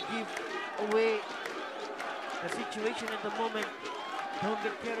not to give away the situation at the moment. Don't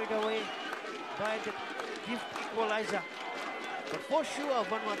get carried away by the gift equalizer. But for sure,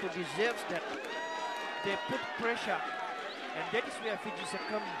 Vanuatu deserves that. They put pressure, and that is where Fiji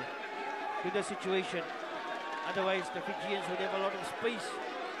succumbed to the situation. Otherwise, the Fijians would have a lot of space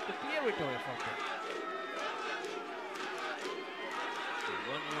to clear it away from them.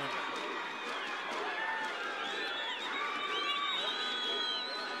 1-1.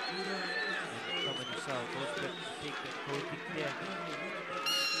 Tamanisau goes back to take that goal kick there.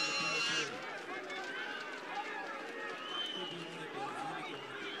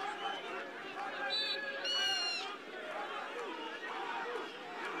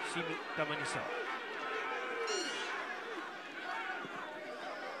 Simi Tamanisau.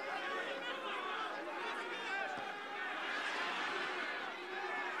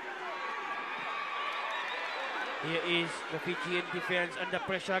 Here is the Fijian defense under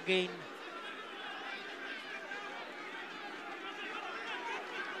pressure again.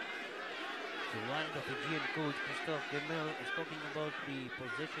 So while the Fijian coach Christophe Gemel is talking about the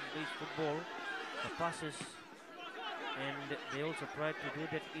possession-based football, the passes, and they also try to do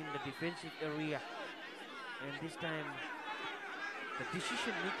that in the defensive area. And this time, the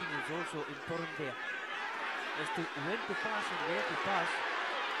decision making is also important there as to when to pass and where to pass.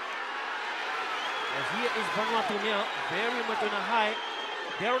 As here is Vanuatu now, very much on a high.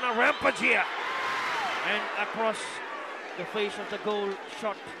 They're on a rampage here. And across the face of the goal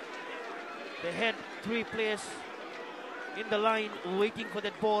shot. They had 3 players in the line waiting for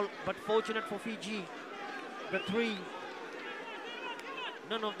that ball, but fortunate for Fiji, the 3,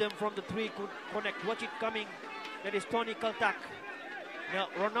 none of them from the 3 could connect. Watch it coming. That is Tony Kaltak. Now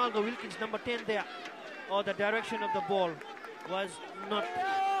Ronaldo Wilkins, number 10 there. Oh, the direction of the ball was not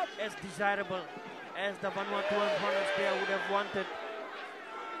as desirable as the Vanuatuan opponents there would have wanted.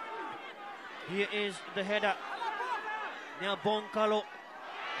 Here is the header. Now Bonkalo,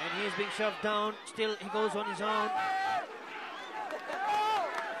 and he is being shoved down. Still he goes on his own.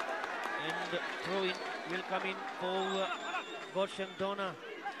 And throw-in will come in for Goshen Dona.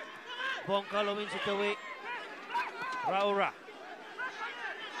 Bonkalo wins it away. Raura.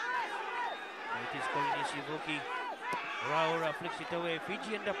 It is Kolini Sivuki. Raura flicks it away.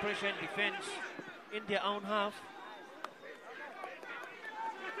 Fiji under pressure and defense in their own half.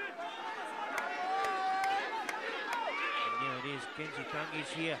 And here it is. Kenji Tangi is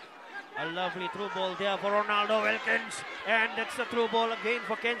here. A lovely through ball there for Ronaldo Wilkins. And that's a through ball again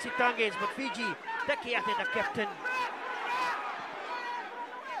for Kenji Tangis. But Fiji, Takiate, the captain.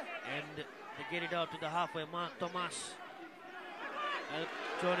 And they get it out to the halfway mark. Thomas.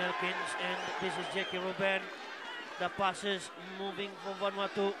 John Elkins, and this is Jackie Ruben. The passes moving for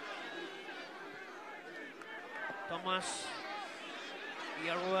Vanuatu. Thomas.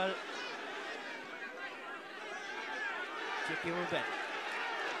 Yaruel. Jackie Ruben.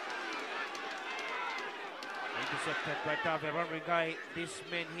 Intercepted by Dave Ranrigai. This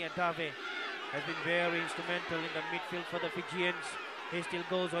man here, Dave, has been very instrumental in the midfield for the Fijians. He still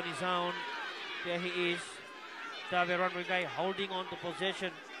goes on his own. There he is. Dave Ranrigai holding on to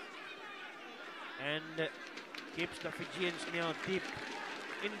possession and keeps the Fijians now deep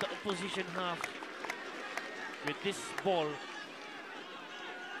in the opposition half with this ball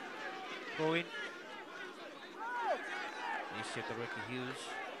going. He set the Ricky Hughes.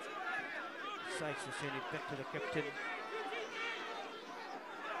 Decides to send it back to the captain.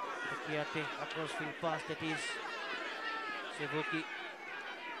 Takiate, across field pass, that is Sivuki.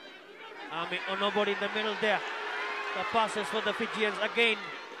 Ame nobody in the middle there. The passes for the Fijians again.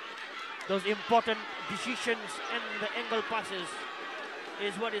 Those important decisions and the angle passes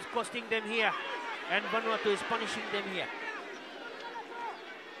is what is costing them here. And Vanuatu is punishing them here.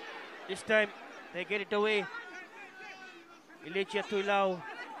 This time they get it away. Ilechia Tuilau.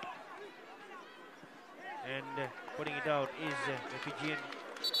 And putting it out is the Fijian.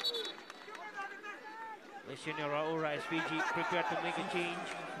 Lesinia Raura as Fiji prepared to make a change.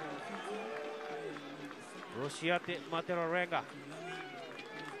 Rosiate Materarenga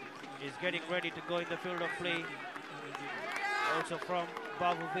is getting ready to go in the field of play. Also from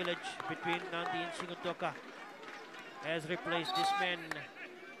Bavu village between Nandi and Singutoka. Has replaced this man,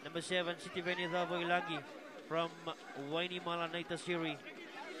 number 7, Sitiveni Thavo Ilangi from Wainimala Naitasiri.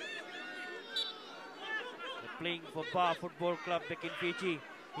 Playing for Ba Football Club back in Fiji.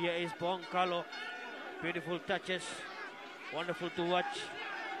 Here is Bonkalo. Beautiful touches. Wonderful to watch.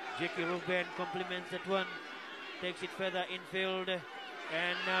 Jackie Ruben compliments that one. Takes it further infield.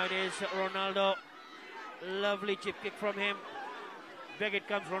 And now it is Ronaldo. Lovely chip kick from him. Back it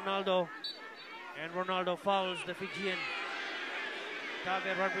comes Ronaldo. And Ronaldo fouls the Fijian.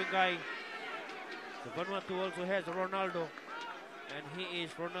 Tabe Rodriguez. The Vanuatu also has Ronaldo. And he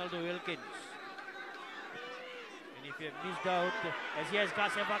is Ronaldo Wilkins. And if you have missed out, as he has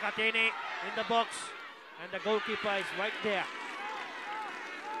Gase Bakatene in the box. And the goalkeeper is right there.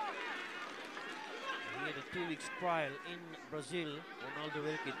 He had a 2 weeks trial in Brazil, Ronaldo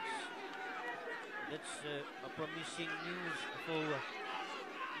Wilkins. That's a promising news for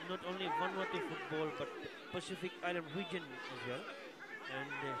not only Vanuatu football, but Pacific Island region as well.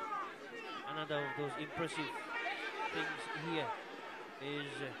 And another of those impressive things here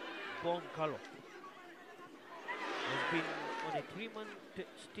is Bonkalo. Has been on a 3-month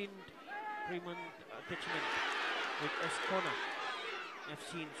stint, 3-month attachment with Escona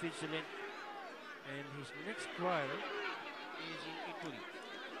FC in Switzerland. And his next trial is in Italy.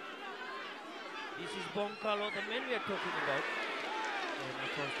 This is Bonkalo, the man we are talking about. And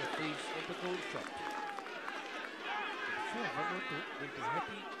across the face of the goal shot. I'm sure Vanuatu will be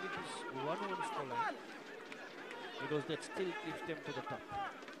happy with this 1-1 scoreline, because that still gives them to the top.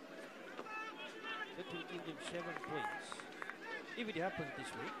 That will give them 7 points if it happens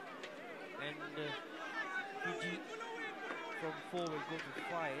this way. And Fiji from 4 will go to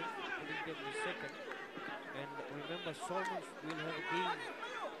 5, putting them in second. And remember, Solomons will have a game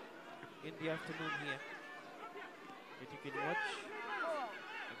in the afternoon here that you can watch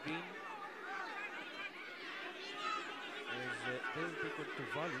again as they will take on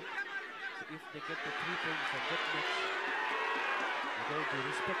Tuvalu. if they get the 3 points from that match, with all due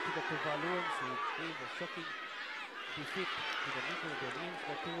respect to the Tuvaluans who gave a shocking defeat to the Nicaraguans,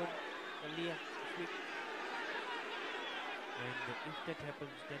 the 2-1 earlier this week. And if that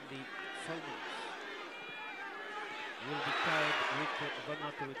happens, then the Solomons will be tied with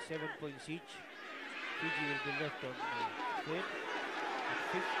Vanuatu with 7 points each. Fiji will be left on third at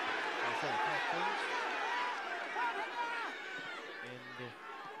 5 points. And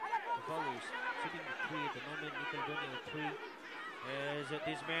Tuvalu is sitting at 3 at the moment, Nicaraguan at 3. As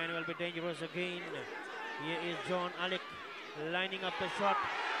this man will be dangerous again. Here is John Alec lining up the shot.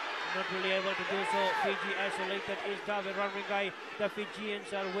 Not really able to do so. Fiji isolated is David Ranringai. The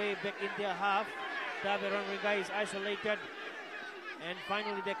Fijians are way back in their half. David Ranringai is isolated. And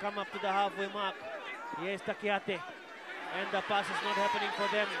finally they come up to the halfway mark. Here's Takiate. And the pass is not happening for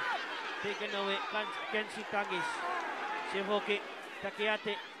them. Taken away. Kensi Tangis. Sivoki.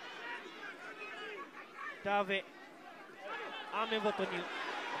 Takiate. Dave. Ame Votonu.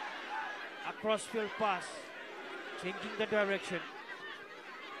 A crossfield pass. Changing the direction.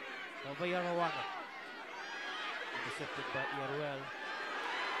 Yarawanga. Intercepted by Yaruel.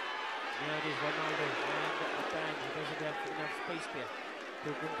 There it is Ronaldo. And at the time he doesn't have enough space there to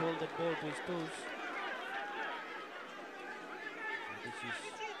control the ball to his toes. And this is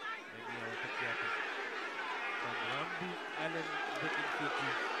maybe our Takiata from Rambi Island back in Fiji.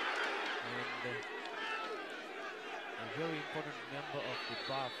 And a very important member of the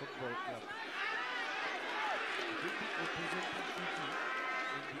Bar Football Club. He will be representing Fiji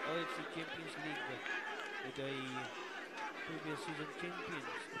in the OFC Champions League with the previous season champions,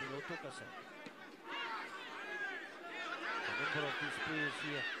 the Otokasa. A number of these players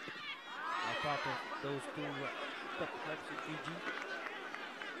here are part of those two top clubs in Fiji.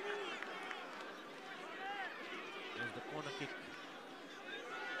 There's the corner kick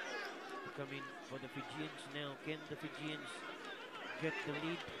to come in for the Fijians now. Can the Fijians get the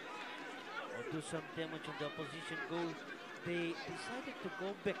lead or do some damage on the opposition goal? They decided to go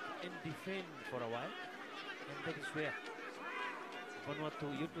back and defend for a while, and that is where Vanuatu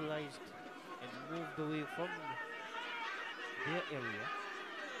utilized and moved away from their area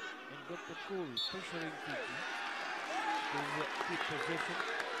and got the goal, pressuring Fiji to keep possession.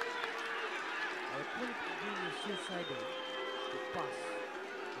 I call it being suicidal, the pass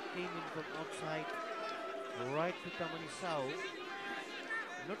that came in from outside, right to Tamanisao,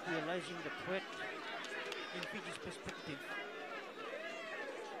 not realizing the threat. In Fiji's perspective,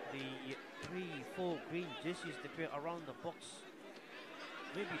 the 3-4 green jerseys that were around the box,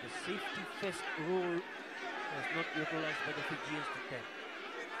 maybe the safety first rule was not utilized by the Fijians to them.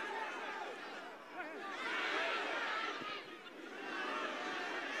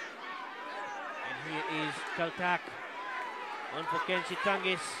 And here is Kaltak on for Kensi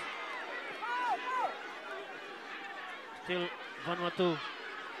Tangis. Still Vanuatu.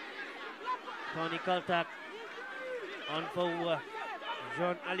 Tony Kaltak on for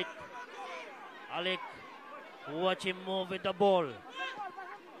John Alec. Alec, watch him move with the ball.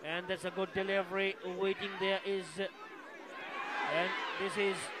 And that's a good delivery. Waiting there is, and this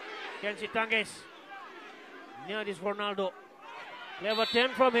is Kensi Tangis. Near this Ronaldo. Clever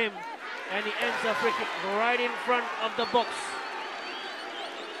turn from him. And he ends the free kick right in front of the box.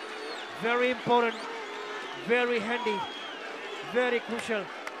 Very important, very handy, very crucial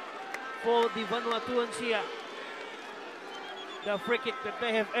for the Vanuatuans here. The free kick that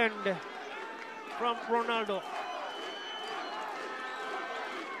they have earned from Ronaldo.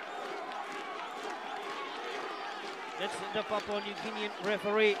 That's the Papua New Guinean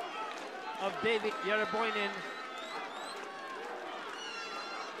referee of David Yaraboinen.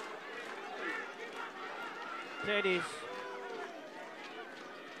 That is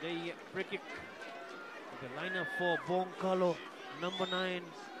the free kick. The lineup for Bonkalo, number 9.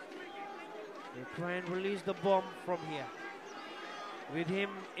 They try and release the bomb from here. With him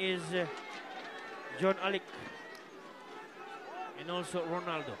is John Alec and also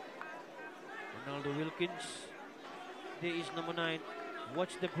Ronaldo. Ronaldo Wilkins. There is number 9.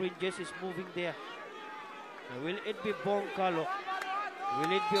 Watch the green jerseys moving there. Now, will it be Bonkalo?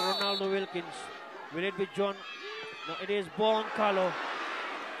 Will it be Ronaldo Wilkins? Will it be John? No, it is Bonkalo.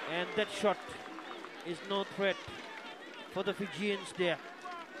 And that shot is no threat for the Fijians there.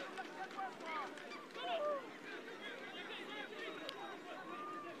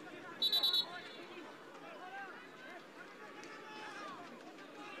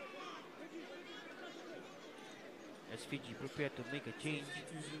 As Fiji prepared to make a change.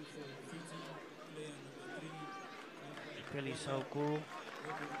 Peli Saukuru.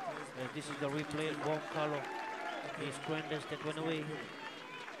 This is the replay. Bonkalo. He squanders that one away.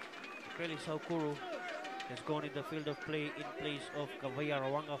 Peli Saukuru has gone in the field of play in place of Kavaya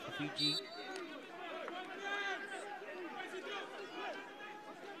Rawanga for Fiji.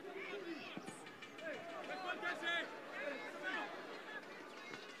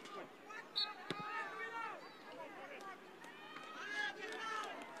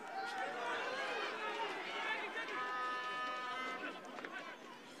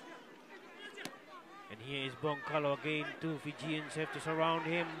 And here is Bonkalo again. Two Fijians have to surround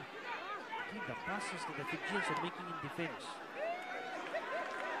him. I think the passes that the Fijians are making in defense.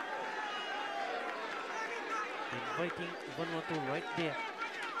 Inviting Vanuatu right there.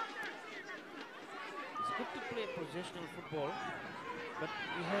 It's good to play possessional football, but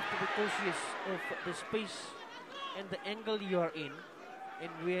you have to be cautious of the space and the angle you are in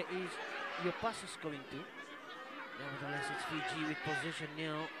and where is your passes going to. Nevertheless, it's Fiji with possession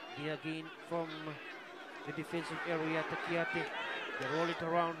now. They again from the defensive area, Takiate. They roll it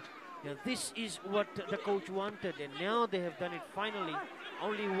around. Now this is what the coach wanted, and now they have done it finally.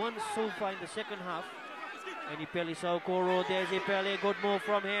 Only once so far in the second half. And Ipeli Saukoro, there's Ipeli, good move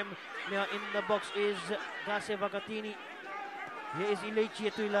from him. Now in the box is Gase Vagatini. Here is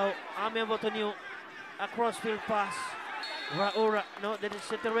Ilechi Tuilau, Ame Votonio, a crossfield pass. Raura, no, that is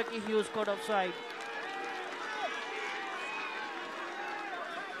Setereki Hughes caught offside.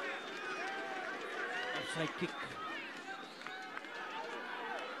 Offside kick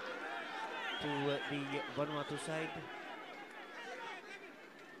to the Vanuatu side.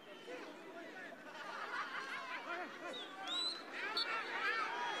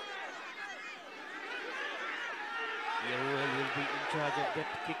 Yeruel will be in charge of that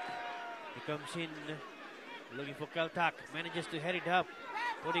kick. He comes in looking for Kaltak, manages to head it up,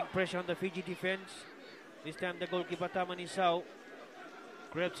 putting pressure on the Fiji defense. This time the goalkeeper Tamani Sau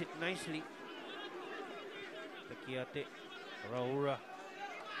grabs it nicely. Takiate, Raura.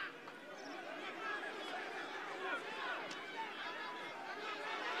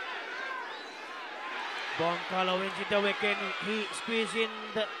 Bonkalo wins it away. Can he squeeze in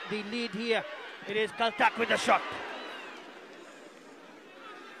the lead here? It is Kaltak with the shot.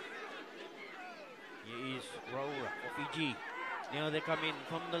 Here is Raura for Fiji. Now they come in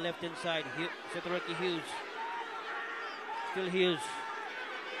from the left hand side. Setereki Hughes. Still Hughes.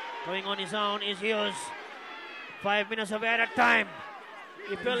 Going on his own is Hughes. 5 minutes of added time.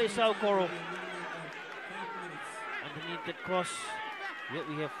 Ipeli Saukoro. Underneath that cross. Yet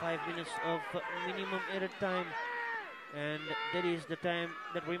we have 5 minutes of minimum added time. And that is the time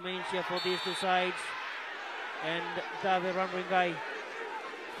that remains here for these two sides. And Dave Ramringai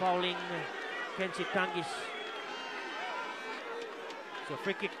fouling Kensi Tangis. So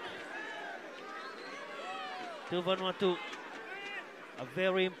free kick to Vanuatu. A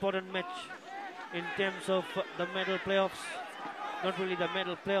very important match in terms of the medal playoffs. Not really the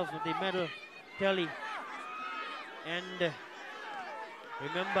medal playoffs, but the medal tally. And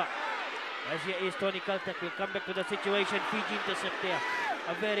remember, as here is Tony Kaltak, will come back to the situation. Fiji intercept there.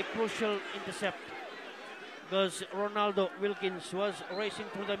 A very crucial intercept. Because Ronaldo Wilkins was racing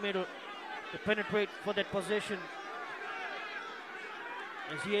through the middle to penetrate for that possession.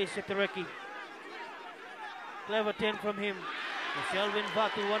 As here is Setereki. Clever 10 from him. Selwyn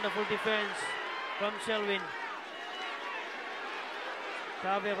Vatu, wonderful defense from Selwyn.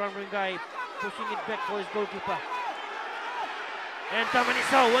 Tave Ramringai pushing it back for his goalkeeper. And Tamani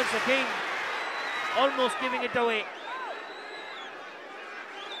Sau once again almost giving it away.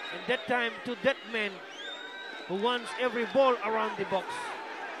 And that time to that man who wants every ball around the box,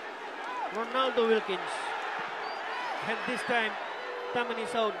 Ronaldo Wilkins. And this time Tamani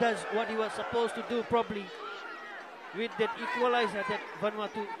Sau does what he was supposed to do probably with that equalizer that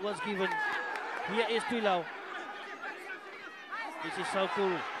Vanuatu was given. Here is Tuilau. This is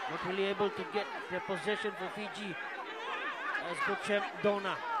Saukuru, not really able to get the possession for Fiji. As Butchem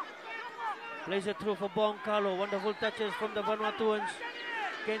Dona plays it through for Bonkalo. Wonderful touches from the Vanuatuans.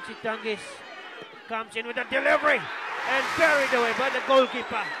 Kensi Tangis comes in with a delivery and carried away by the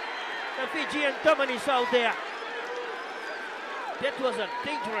goalkeeper. The Fijian Tamani Sau there. That was a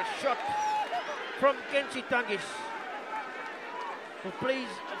dangerous shot from Kensi Tangis, who plays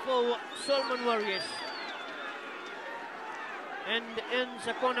for Solomon Warriors. And ends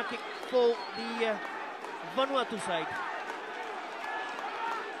a corner kick for the Vanuatu side.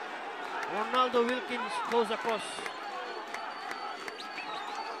 Ronaldo Wilkins goes across.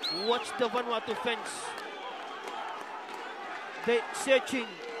 Watch the Vanuatu fence. They're searching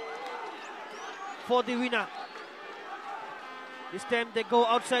for the winner. This time they go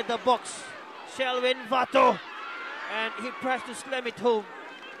outside the box. Selwyn Vatu. And he tries to slam it home.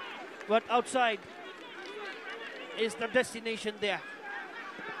 But outside is the destination there.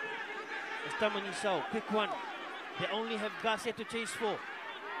 Tamanisao. Quick one. They only have Gase to chase for.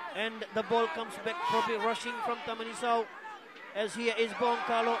 And the ball comes back, probably rushing from Tamanisao. As here is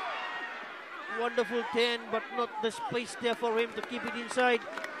Boncalo. Wonderful 10, but not the space there for him to keep it inside.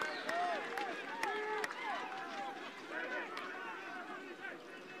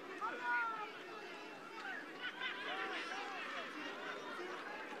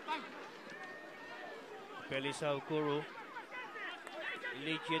 Pelisao Kuru.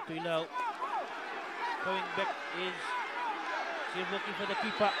 Ilichie Tuilao. Going back is still looking for the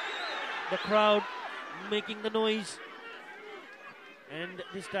keeper. The crowd making the noise. And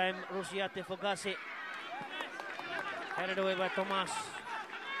this time Rosiate Fogase. Carried away by Tomas.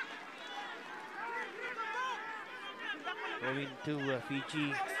 Going to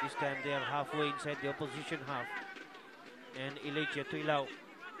Fiji. This time they are halfway inside the opposition half. And Ilichie Tuilao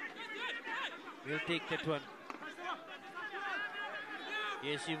will take that one.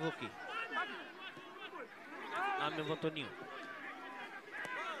 Yes, Ivuki. Amevotoniu.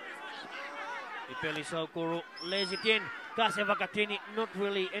 Ipelisao Kuru lays it in. Kase Vakatini not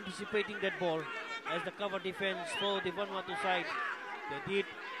really anticipating that ball as the cover defense for the Vanuatu side. They did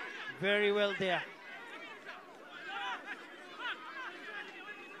very well there.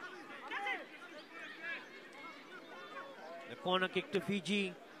 The corner kick to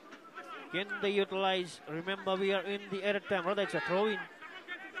Fiji. Can they utilize? Remember, we are in the added time. Rather, it's a throw-in.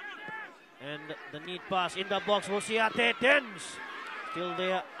 And the neat pass in the box. Rosiate tens. Still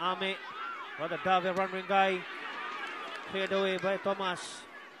there. Ame. Rather, Dave Ranringai. Cleared away by Thomas.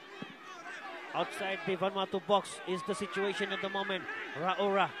 Outside the Vanuatu box is the situation at the moment.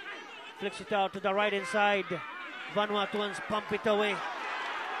 Raura flicks it out to the right hand side. Vanuatuans pump it away.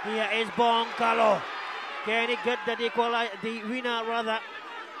 Here is Boncalo. Can he get the winner rather?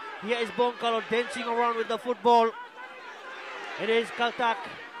 Here is Boncalo dancing around with the football. It is Kaltak,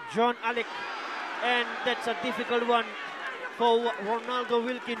 John Alec, and that's a difficult one for Ronaldo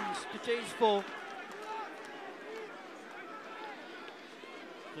Wilkins to chase for.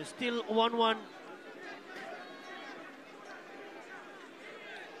 There's still 1-1.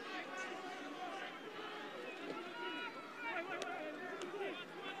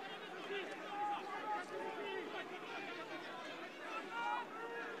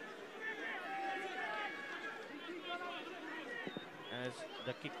 As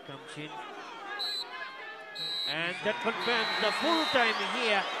the kick comes in. And that confirms the full time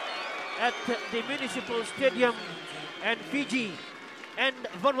here at the Municipal Stadium. And Fiji and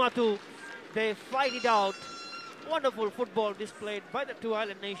Vanuatu, they fight it out. Wonderful football displayed by the two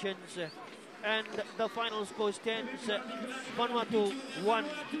island nations. And the final score stands Vanuatu 1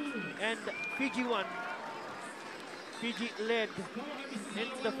 and Fiji 1. Fiji led in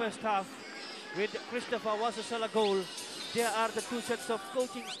the first half with Christopher Wasasala goal. There are the two sets of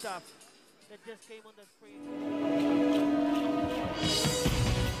coaching staff that just came on the screen.